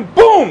comes from.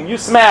 Boom, you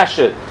smash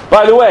it.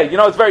 By the way, you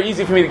know, it's very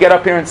easy for me to get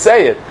up here and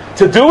say it.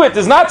 To do it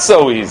is not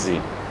so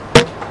easy.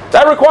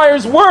 That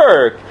requires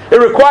work. It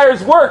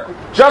requires work.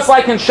 Just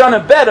like in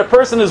Shana Bet, a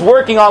person is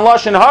working on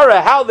Lashon Hara,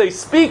 how they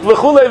speak,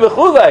 v'chulei,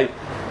 v'chulei.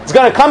 It's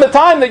going to come a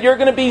time that you're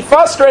going to be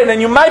frustrated, and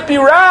you might be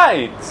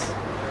right.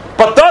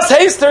 But thus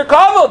haste her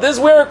kavod. This is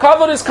where her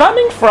kavod is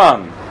coming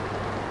from.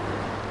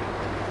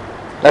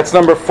 That's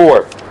number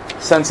 4,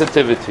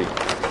 sensitivity.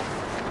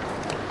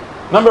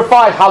 Number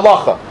 5,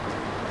 halacha.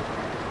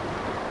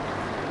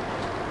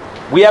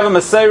 We have a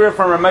Mesorah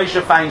from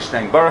Ramosha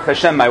Feinstein. Baruch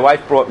Hashem, my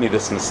wife brought me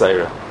this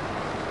Mesorah.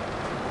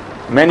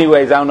 In many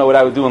ways, I don't know what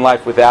I would do in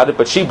life without it,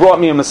 but she brought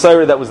me a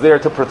Messiah that was there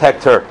to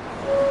protect her.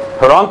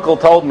 Her uncle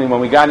told me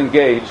when we got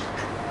engaged,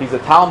 he's a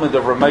Talmud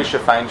of Ramesha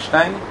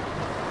Feinstein,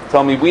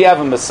 told me, we have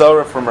a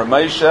Messiah from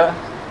Ramesha.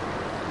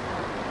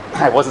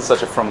 I wasn't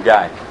such a frum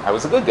guy. I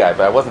was a good guy,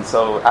 but I wasn't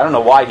so... I don't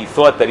know why he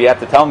thought that he had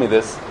to tell me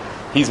this.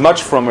 He's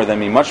much frummer than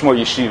me, much more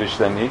yeshivish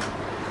than me.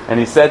 And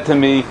he said to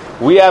me,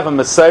 we have a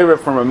Messiah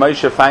from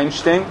Ramesha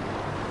Feinstein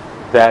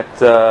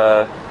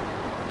that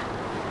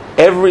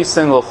every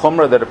single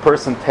chumrah that a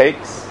person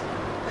takes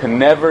can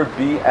never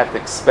be at the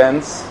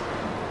expense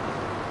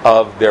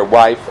of their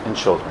wife and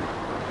children.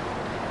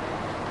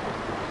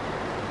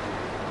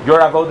 Your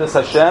avodas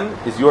Hashem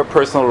is your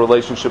personal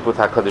relationship with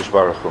HaKadosh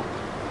Baruch Hu.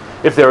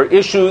 If there are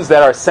issues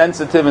that are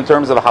sensitive in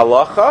terms of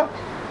halacha,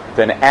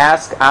 then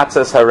ask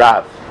Atzas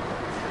Harav.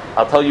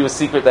 I'll tell you a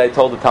secret that I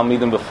told the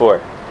Talmidim before.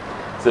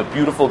 It's a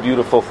beautiful,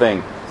 beautiful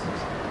thing.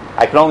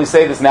 I can only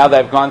say this now that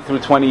I've gone through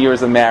 20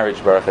 years of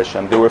marriage, Baruch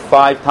Hashem. There were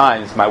 5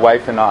 times my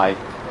wife and I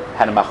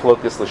had a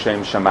machlokes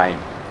l'shem shamayim.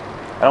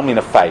 I don't mean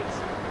a fight.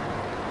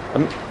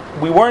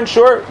 We weren't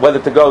sure whether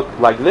to go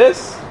like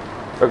this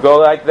or go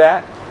like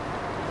that.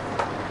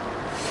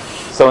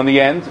 So in the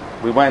end,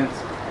 we went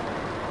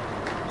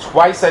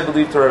twice, I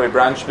believe, to Rabbi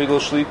Branchspiegel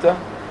Shlita,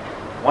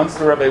 once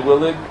to Rabbi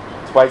Willig,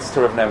 twice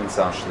to Rav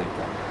Nebenzahl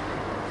Shlita.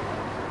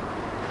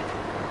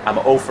 I'm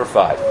 0 for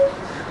 5.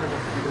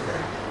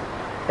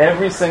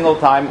 Every single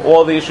time,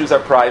 all the issues are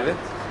private.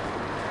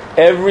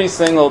 Every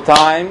single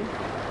time,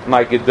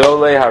 my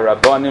Gedolei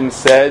HaRabbanim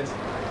said,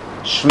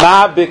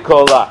 Shma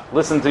b'kola.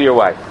 Listen to your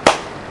wife.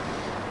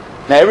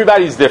 Now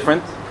everybody's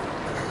different.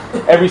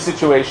 Every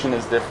situation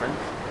is different.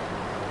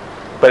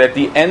 But at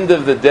the end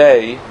of the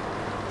day,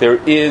 there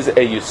is a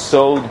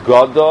Yesod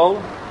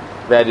Gadol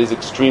that is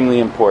extremely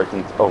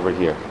important over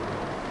here.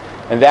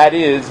 And that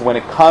is, when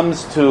it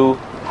comes to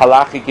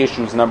halachic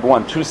issues, number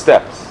 1, 2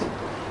 steps.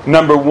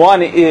 Number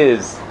 1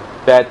 is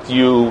that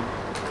you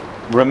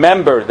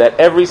remember that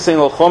every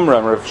single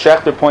chumrah, Rav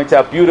Shechter points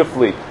out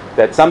beautifully,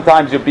 that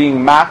sometimes you're being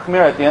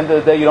machmir, at the end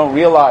of the day you don't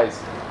realize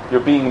you're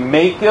being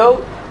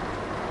makil,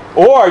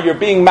 or you're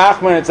being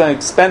machmir and it's at the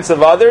expense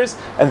of others,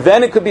 and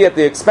then it could be at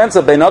the expense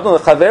of beinadon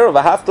l'chavero,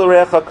 v'haftal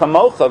re'echa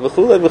kamocha,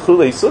 v'chule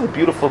v'chule. You saw the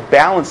beautiful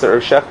balance that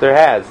Rav Shechter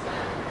has.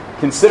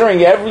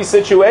 Considering every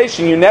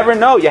situation, you never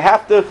know. You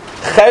have to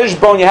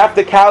cheshbon, you have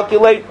to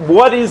calculate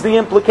what is the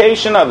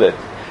implication of it.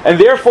 And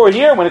therefore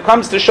here, when it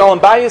comes to Shalom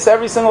Bayit,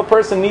 every single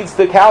person needs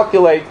to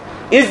calculate,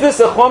 is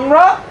this a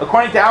chumrah?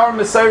 According to our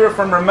Messiah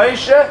from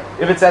Ramesha,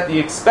 if it's at the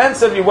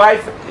expense of your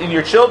wife and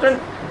your children,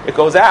 it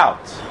goes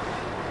out.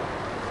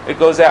 It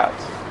goes out.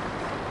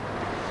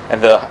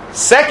 And the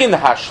second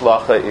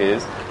hashlacha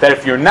is that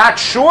if you're not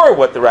sure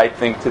what the right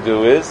thing to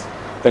do is,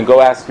 then go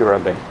ask your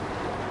Rabbi.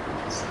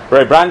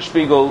 Rabbi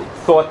Branchspiegel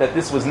thought that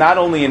this was not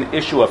only an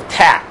issue of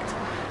tact,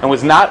 and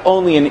was not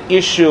only an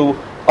issue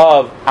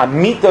of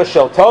Amita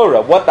Shel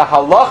Torah, what the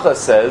halacha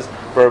says.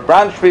 Rabbi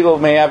Branchspiegel,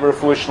 may have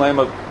refuah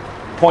shlema,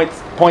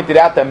 pointed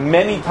out that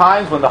many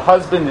times when the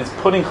husband is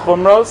putting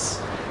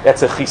chumros,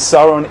 that's a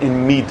chisaron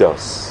in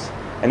midos.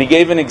 And he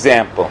gave an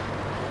example.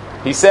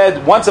 He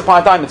said, once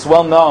upon a time, it's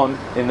well known,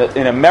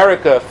 in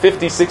America,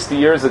 50, 60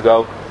 years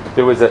ago,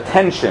 there was a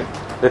tension.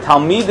 The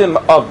Talmidim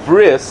of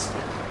Bris,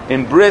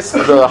 in Bris,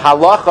 the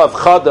halacha of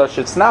Chadash,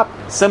 it's not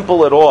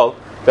simple at all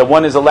that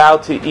one is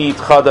allowed to eat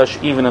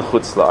Chadash even in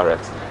Chutz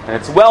La'aretz. And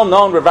it's well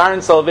known, Rav Aaron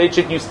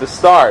Soloveitchik used to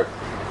starve.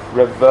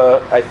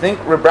 I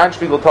think Rav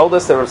Branchspiegel told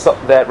us that Rav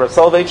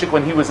Soloveitchik,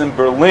 when he was in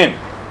Berlin,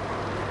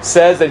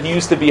 says that he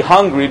used to be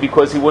hungry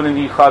because he wouldn't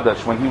eat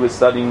Chadash when he was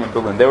studying in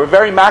Berlin. They were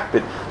very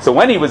makpid. So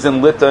when he was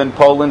in Lita in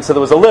Poland, so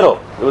there was a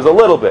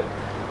little bit.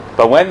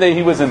 But when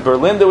he was in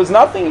Berlin, there was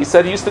nothing. He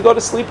said he used to go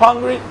to sleep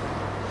hungry.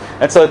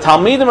 And so the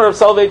Talmidim of Rav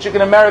Soloveitchik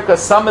in America,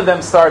 some of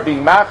them started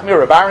being machmir.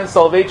 Rav Aaron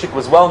Soloveitchik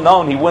was well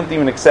known. He wouldn't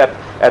even accept,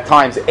 at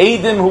times,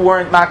 Eidim who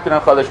weren't machmir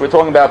on Chadash. We're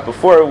talking about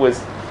before it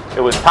was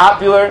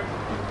popular.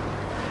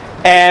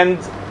 And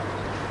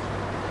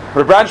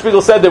Rav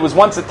Branchspiegel said there was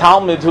once a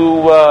Talmud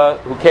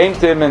who came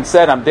to him and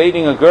said, I'm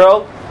dating a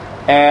girl,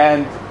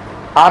 and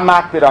I'm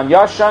machmir on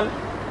Yashan,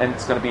 and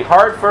it's going to be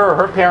hard for her.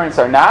 Her parents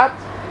are not.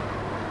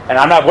 And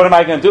I'm not, what am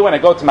I going to do when I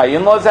go to my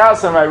in-laws'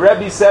 house? And my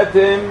Rebbe said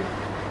to him,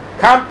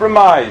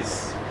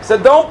 compromise. He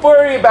said, don't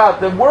worry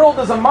about it. The world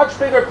is a much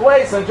bigger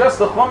place than just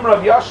the chumrah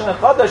of Yashan and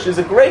Chadash. There's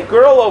a great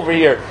girl over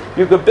here.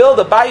 You could build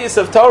a bayis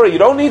of Torah. You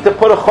don't need to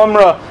put a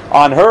chumrah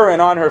on her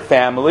and on her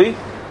family.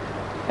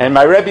 And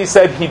my Rebbe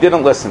said he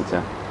didn't listen to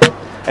him.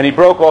 And he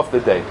broke off the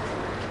date.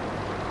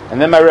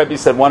 And then my Rebbe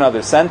said one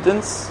other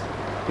sentence.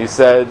 He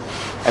said,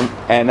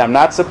 and I'm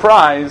not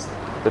surprised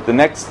that the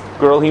next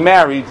girl he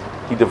married,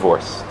 he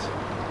divorced.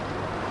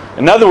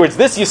 In other words,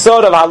 this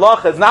Yisod of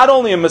Halacha is not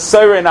only a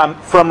Messiah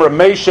from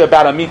Ramesha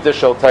about Amita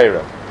Shel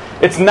Torah.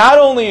 It's not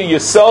only a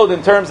Yisod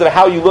in terms of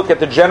how you look at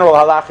the general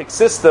halachic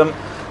system.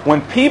 When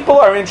people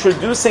are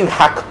introducing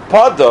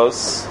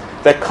hakpados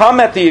that come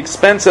at the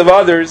expense of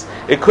others,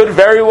 it could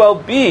very well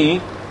be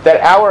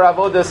that our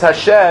Avodas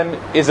Hashem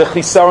is a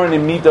chisaron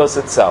in midos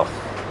itself.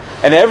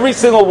 And every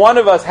single one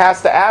of us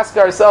has to ask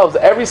ourselves,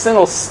 every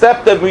single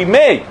step that we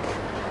make,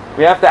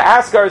 we have to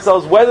ask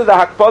ourselves whether the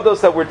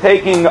hakpados that we're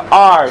taking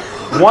are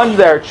ones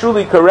that are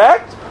truly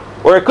correct,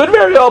 or it could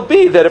very well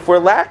be that if we're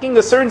lacking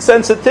a certain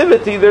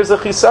sensitivity, there's a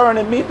chisaron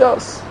in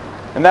midos.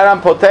 And that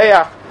I'm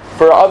poteach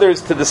for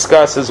others to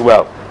discuss as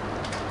well.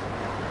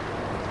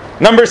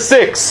 Number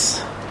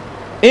 6,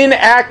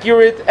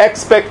 inaccurate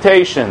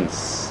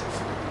expectations.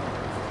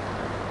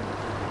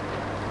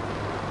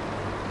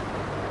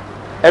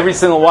 Every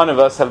single one of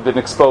us have been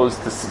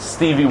exposed to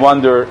Stevie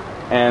Wonder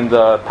and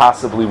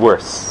possibly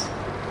worse.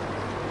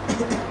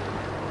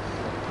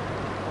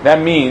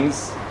 That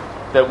means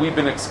that we've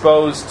been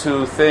exposed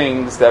to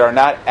things that are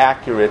not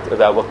accurate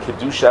about what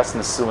Kedushas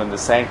Nesuin, the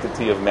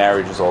sanctity of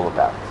marriage, is all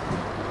about.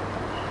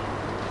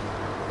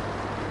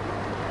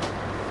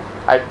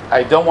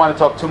 I don't want to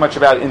talk too much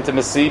about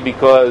intimacy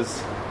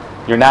because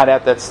you're not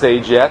at that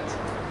stage yet.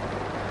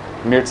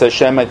 Mirza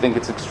Hashem, I think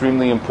it's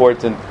extremely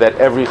important that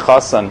every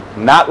chassan,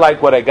 not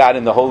like what I got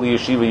in the holy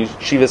yeshiva,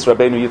 Yeshivas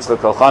Rabbeinu Yitzchak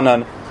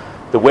Elchanan,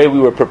 the way we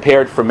were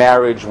prepared for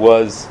marriage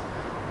was,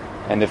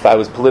 and if I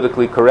was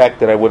politically correct,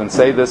 then I wouldn't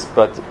say this,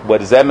 but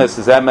what is emes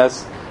is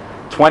emes.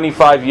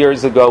 25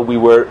 years ago, we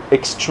were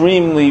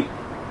extremely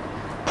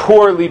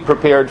poorly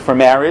prepared for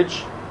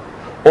marriage.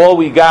 All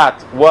we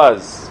got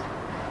was,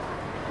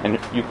 and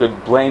you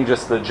could blame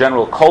just the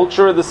general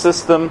culture of the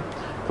system,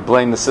 to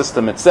blame the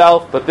system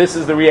itself, but this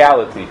is the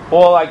reality.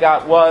 All I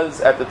got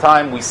was, at the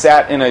time, we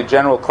sat in a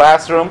general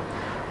classroom,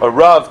 a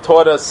Rav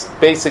taught us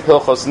basic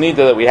Hilchos Nida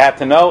that we had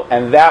to know,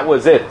 and that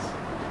was it.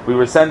 We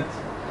were sent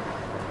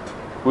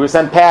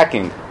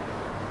packing.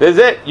 This is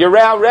it. You're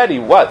out ready.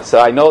 What? So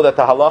I know that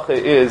the halacha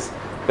is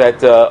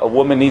that a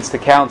woman needs to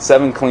count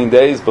 7 clean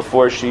days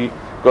before she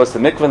goes to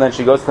mikvah, and then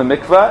she goes to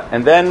mikvah,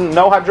 and then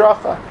no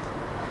hadracha.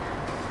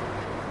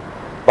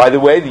 By the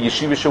way, the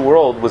yeshivish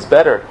world was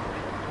better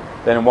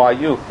than in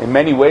YU. In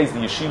many ways, the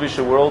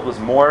yeshivish world was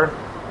more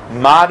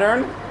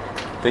modern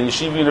than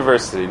Yeshiva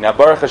University. Now,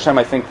 Baruch Hashem,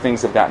 I think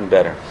things have gotten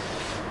better.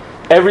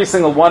 Every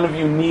single one of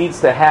you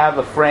needs to have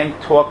a frank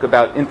talk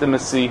about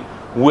intimacy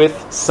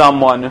with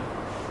someone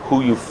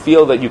who you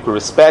feel that you can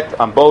respect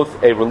on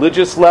both a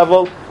religious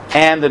level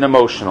and an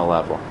emotional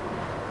level.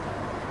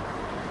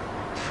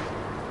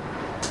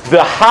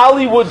 The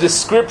Hollywood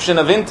description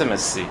of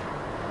intimacy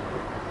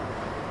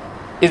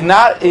is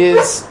not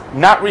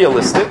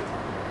realistic.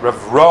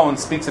 Rav Rohn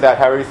speaks about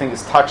how everything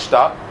is touched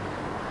up,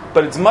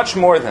 but it's much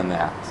more than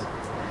that.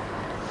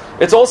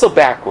 It's also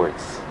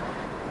backwards.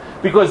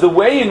 Because the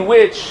way in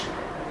which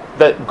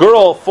the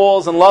girl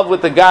falls in love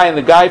with the guy and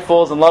the guy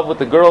falls in love with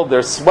the girl,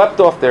 they're swept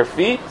off their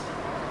feet,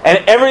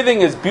 and everything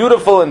is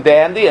beautiful and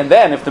dandy, and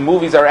then if the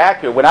movies are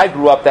accurate, when I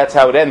grew up, that's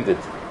how it ended.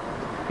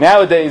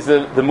 Nowadays,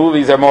 the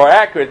movies are more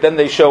accurate, then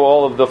they show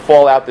all of the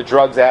fallout, the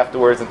drugs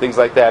afterwards, and things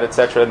like that,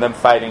 etc., and them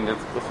fighting,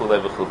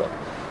 v'chulei, v'chulei.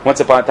 Once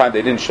upon a time,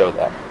 they didn't show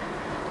that.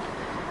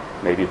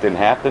 Maybe it didn't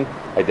happen.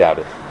 I doubt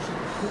it.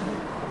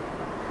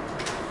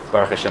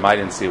 Baruch Hashem, I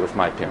didn't see it with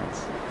my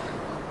parents.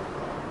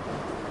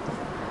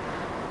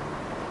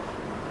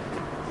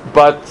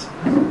 But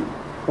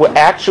what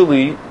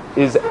actually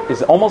is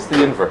almost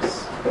the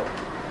inverse.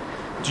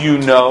 Do you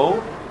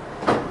know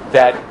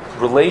that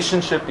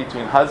relationship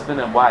between husband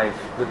and wife,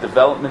 the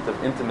development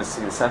of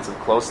intimacy, the sense of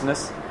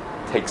closeness,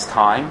 takes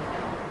time?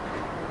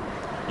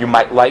 You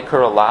might like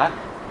her a lot,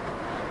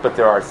 but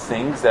there are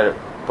things that,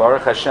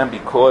 Baruch Hashem,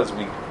 because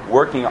we're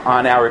working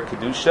on our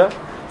Kedusha,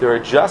 there are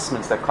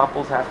adjustments that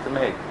couples have to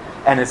make.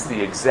 And it's the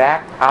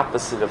exact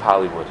opposite of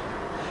Hollywood.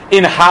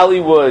 In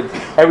Hollywood,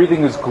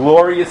 everything is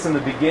glorious in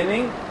the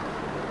beginning,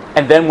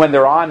 and then when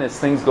they're honest,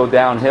 things go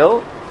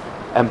downhill.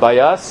 And by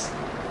us,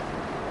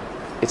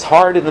 it's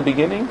hard in the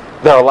beginning.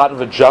 There are a lot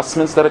of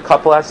adjustments that a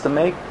couple has to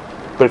make.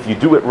 But if you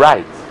do it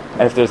right,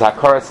 and if there's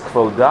hakaras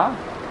kvoda,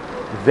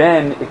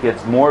 then it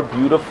gets more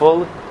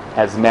beautiful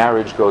as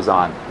marriage goes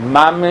on.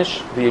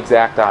 Mamish, the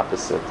exact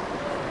opposite.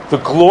 The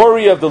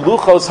glory of the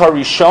luchos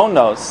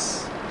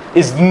harishonos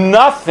is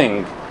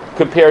nothing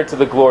compared to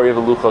the glory of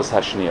the luchos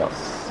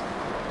hashnios.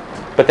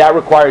 But that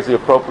requires the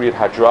appropriate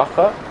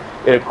hadracha.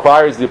 It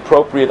requires the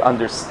appropriate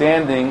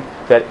understanding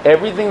that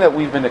everything that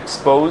we've been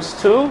exposed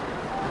to,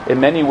 in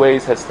many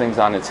ways, has things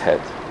on its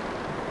head.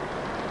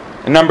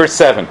 And number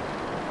 7,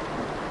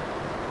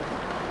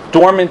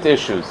 dormant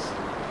issues.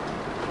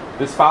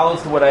 This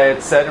follows to what I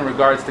had said in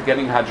regards to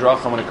getting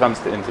hadracha when it comes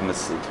to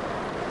intimacy.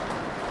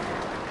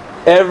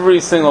 Every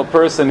single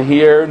person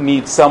here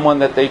needs someone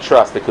that they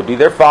trust. It could be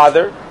their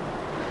father,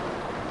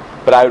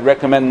 but I would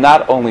recommend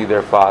not only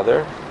their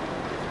father,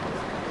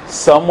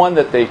 someone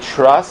that they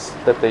trust,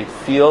 that they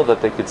feel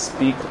that they could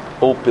speak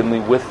openly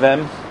with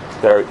them.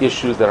 There are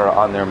issues that are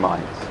on their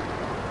minds.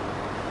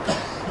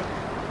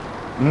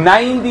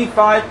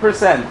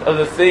 95% of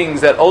the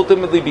things that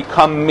ultimately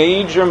become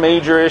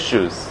major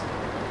issues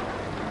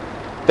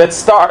that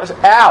start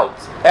out,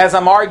 as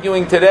I'm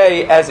arguing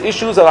today, as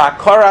issues of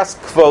hakaras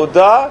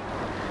kvoda,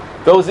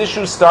 those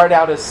issues start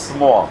out as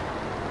small.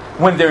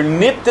 When they're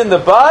nipped in the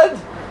bud,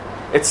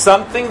 it's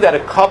something that a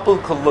couple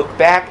could look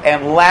back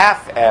and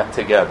laugh at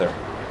together.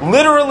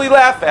 literally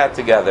laugh at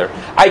together.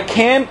 I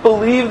can't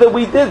believe that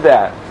we did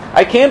that.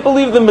 I can't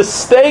believe the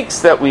mistakes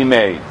that we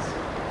made.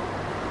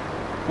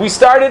 We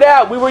started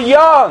out, we were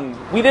young,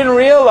 we didn't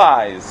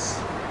realize,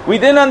 we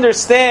didn't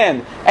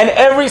understand, and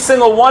every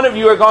single one of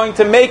you are going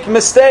to make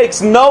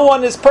mistakes. No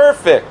one is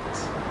perfect.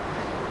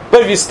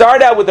 But if you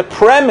start out with the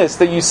premise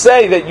that you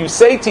say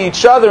to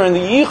each other in the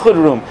Yichud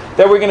room,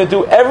 that we're going to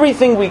do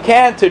everything we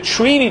can to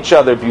treat each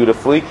other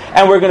beautifully,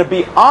 and we're going to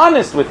be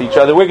honest with each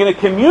other, we're going to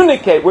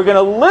communicate, we're going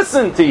to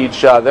listen to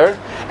each other,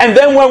 and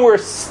then when we're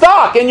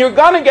stuck, and you're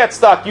going to get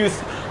stuck, you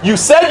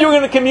said you were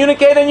going to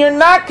communicate and you're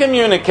not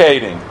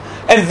communicating,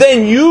 and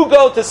then you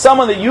go to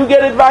someone that you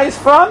get advice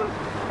from,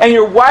 and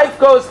your wife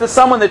goes to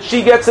someone that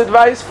she gets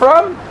advice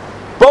from,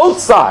 both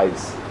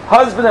sides,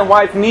 husband and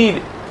wife,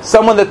 need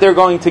someone that they're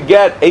going to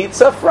get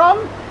eitzah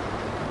from.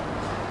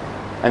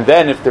 And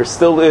then if there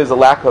still is a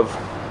lack of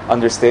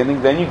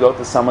understanding, then you go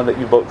to someone that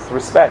you both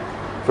respect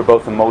for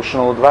both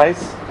emotional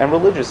advice and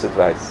religious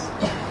advice.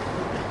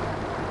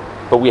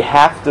 But we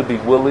have to be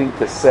willing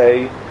to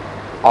say,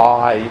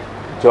 I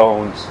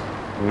don't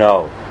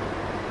know.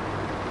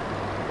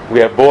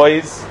 We have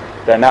boys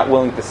that are not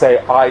willing to say,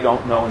 I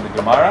don't know in the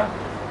Gemara.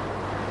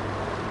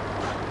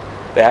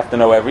 They have to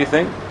know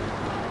everything.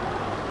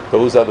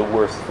 Those are the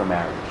worst for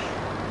marriage.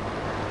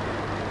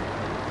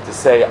 To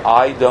say,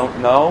 I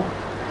don't know,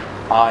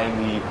 I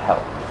need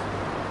help.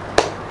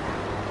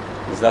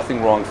 There's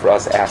nothing wrong for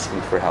us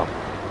asking for help.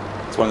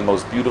 It's one of the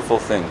most beautiful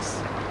things,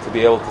 to be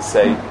able to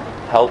say,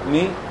 help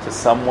me, to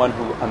someone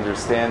who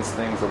understands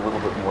things a little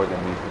bit more than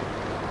we do.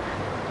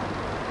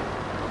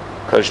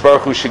 Kadosh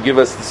Baruch Hu should give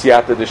us the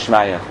siyata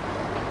d'shmaya.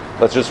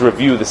 Let's just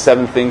review the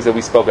 7 things that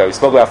we spoke about. We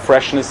spoke about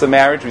freshness of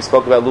marriage. We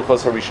spoke about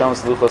luchos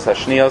harishonos, luchos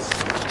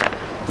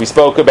hashnios. We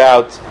spoke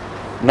about,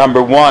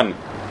 number 1,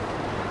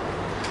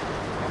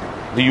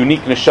 the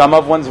unique neshama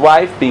of one's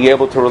wife, being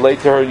able to relate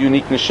to her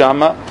unique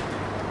neshama.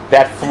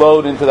 That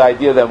flowed into the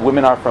idea that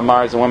women are from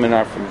Mars and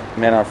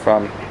men are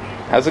from,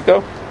 how's it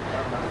go?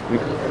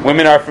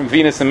 Women are from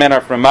Venus and men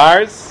are from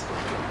Mars.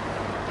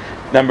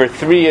 Number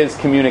 3 is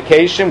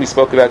communication. We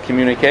spoke about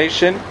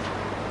communication.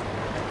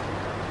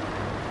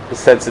 The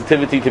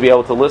sensitivity to be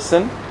able to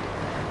listen,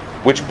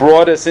 which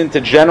brought us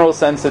into general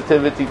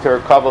sensitivity to her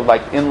kavod,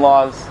 like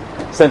in-laws,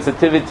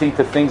 sensitivity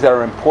to things that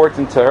are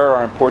important to her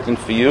are important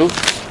for you.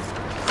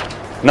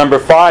 Number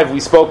 5, we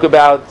spoke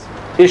about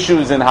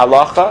issues in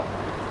halacha.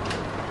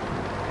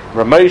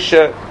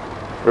 Ramosha,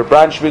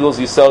 Rabban Shmigel's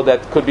Yisod,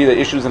 that could be the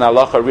issues in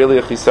halacha, really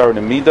a chisar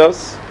in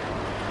midos.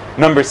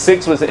 Number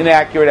 6 was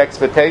inaccurate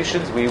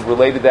expectations. We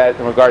related that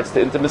in regards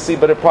to intimacy,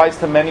 but it applies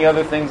to many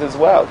other things as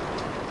well.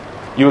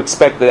 You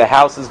expected your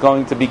house was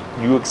going to be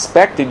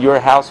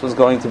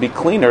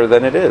cleaner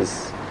than it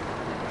is.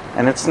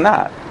 And it's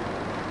not.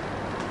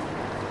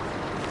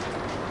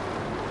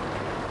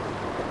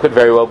 It could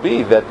very well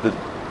be that the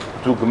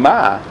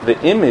dugma, the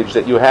image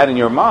that you had in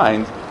your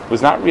mind,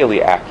 was not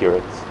really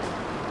accurate.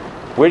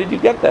 Where did you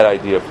get that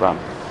idea from?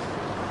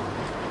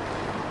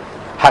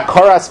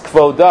 Hakaras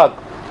kvodak,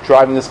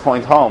 driving this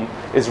point home,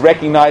 is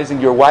recognizing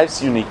your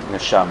wife's unique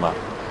neshama.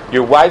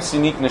 Your wife's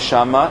unique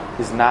neshama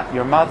is not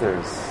your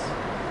mother's.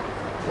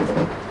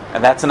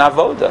 And that's an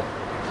avoda.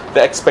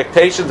 The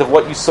expectations of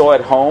what you saw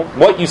at home,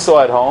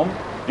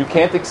 you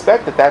can't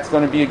expect that that's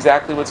going to be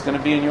exactly what's going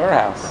to be in your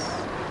house.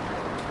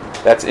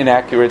 That's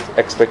inaccurate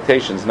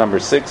expectations. Number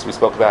 6, we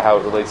spoke about how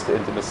it relates to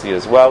intimacy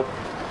as well.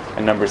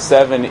 And number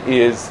 7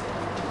 is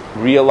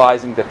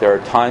realizing that there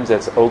are times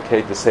that's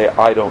okay to say,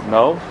 I don't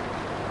know,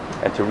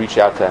 and to reach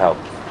out for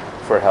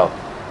help.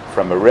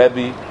 From a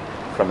Rebbe,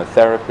 from a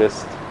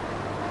therapist,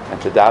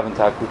 and to daven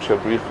ta'kucha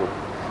brichu.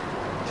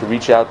 To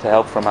reach out to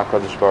help from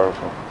HaKadosh Baruch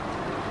Hu.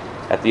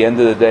 At the end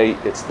of the day,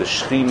 it's the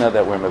Shechina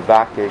that we're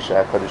mevakesh,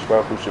 HaKadosh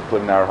Baruch Hu should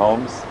put in our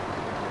homes.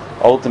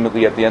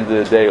 Ultimately, at the end of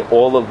the day,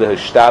 all of the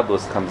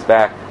hishtadlus comes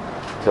back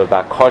to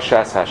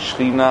bakoshas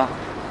hashchina,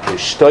 the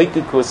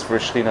shtoikikus for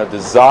Shechina,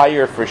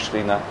 desire for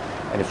Shechina.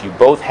 And if you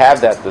both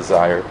have that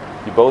desire,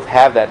 you both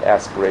have that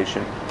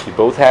aspiration, you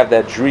both have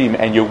that dream,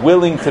 and you're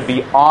willing to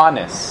be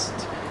honest.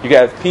 You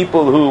have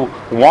people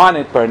who want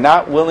it but are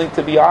not willing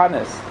to be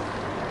honest.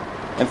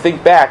 And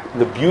think back,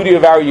 the beauty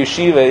of our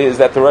yeshiva is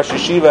that the Rosh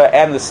Yeshiva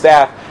and the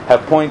staff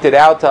have pointed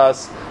out to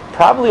us,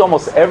 probably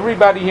almost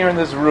everybody here in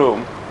this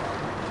room,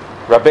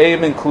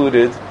 Rabbeim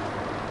included,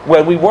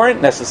 when we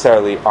weren't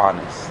necessarily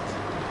honest.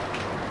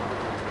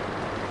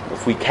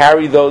 If we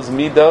carry those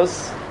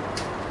midos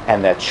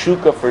and that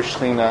shuka for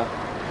Shechina,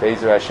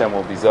 Be'ezer Hashem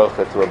will be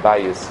zocha to a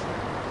bayis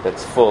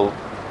that's full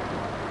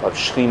of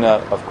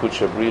Shechina, of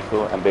Kudsha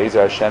Brichu, and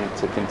Be'ezer Hashem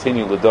to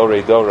continue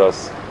L'dorei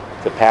Doros,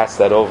 to pass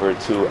that over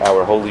to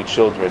our holy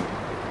children,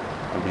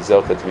 and be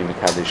zocha to be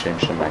Mekadesh Shem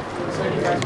Shemayim.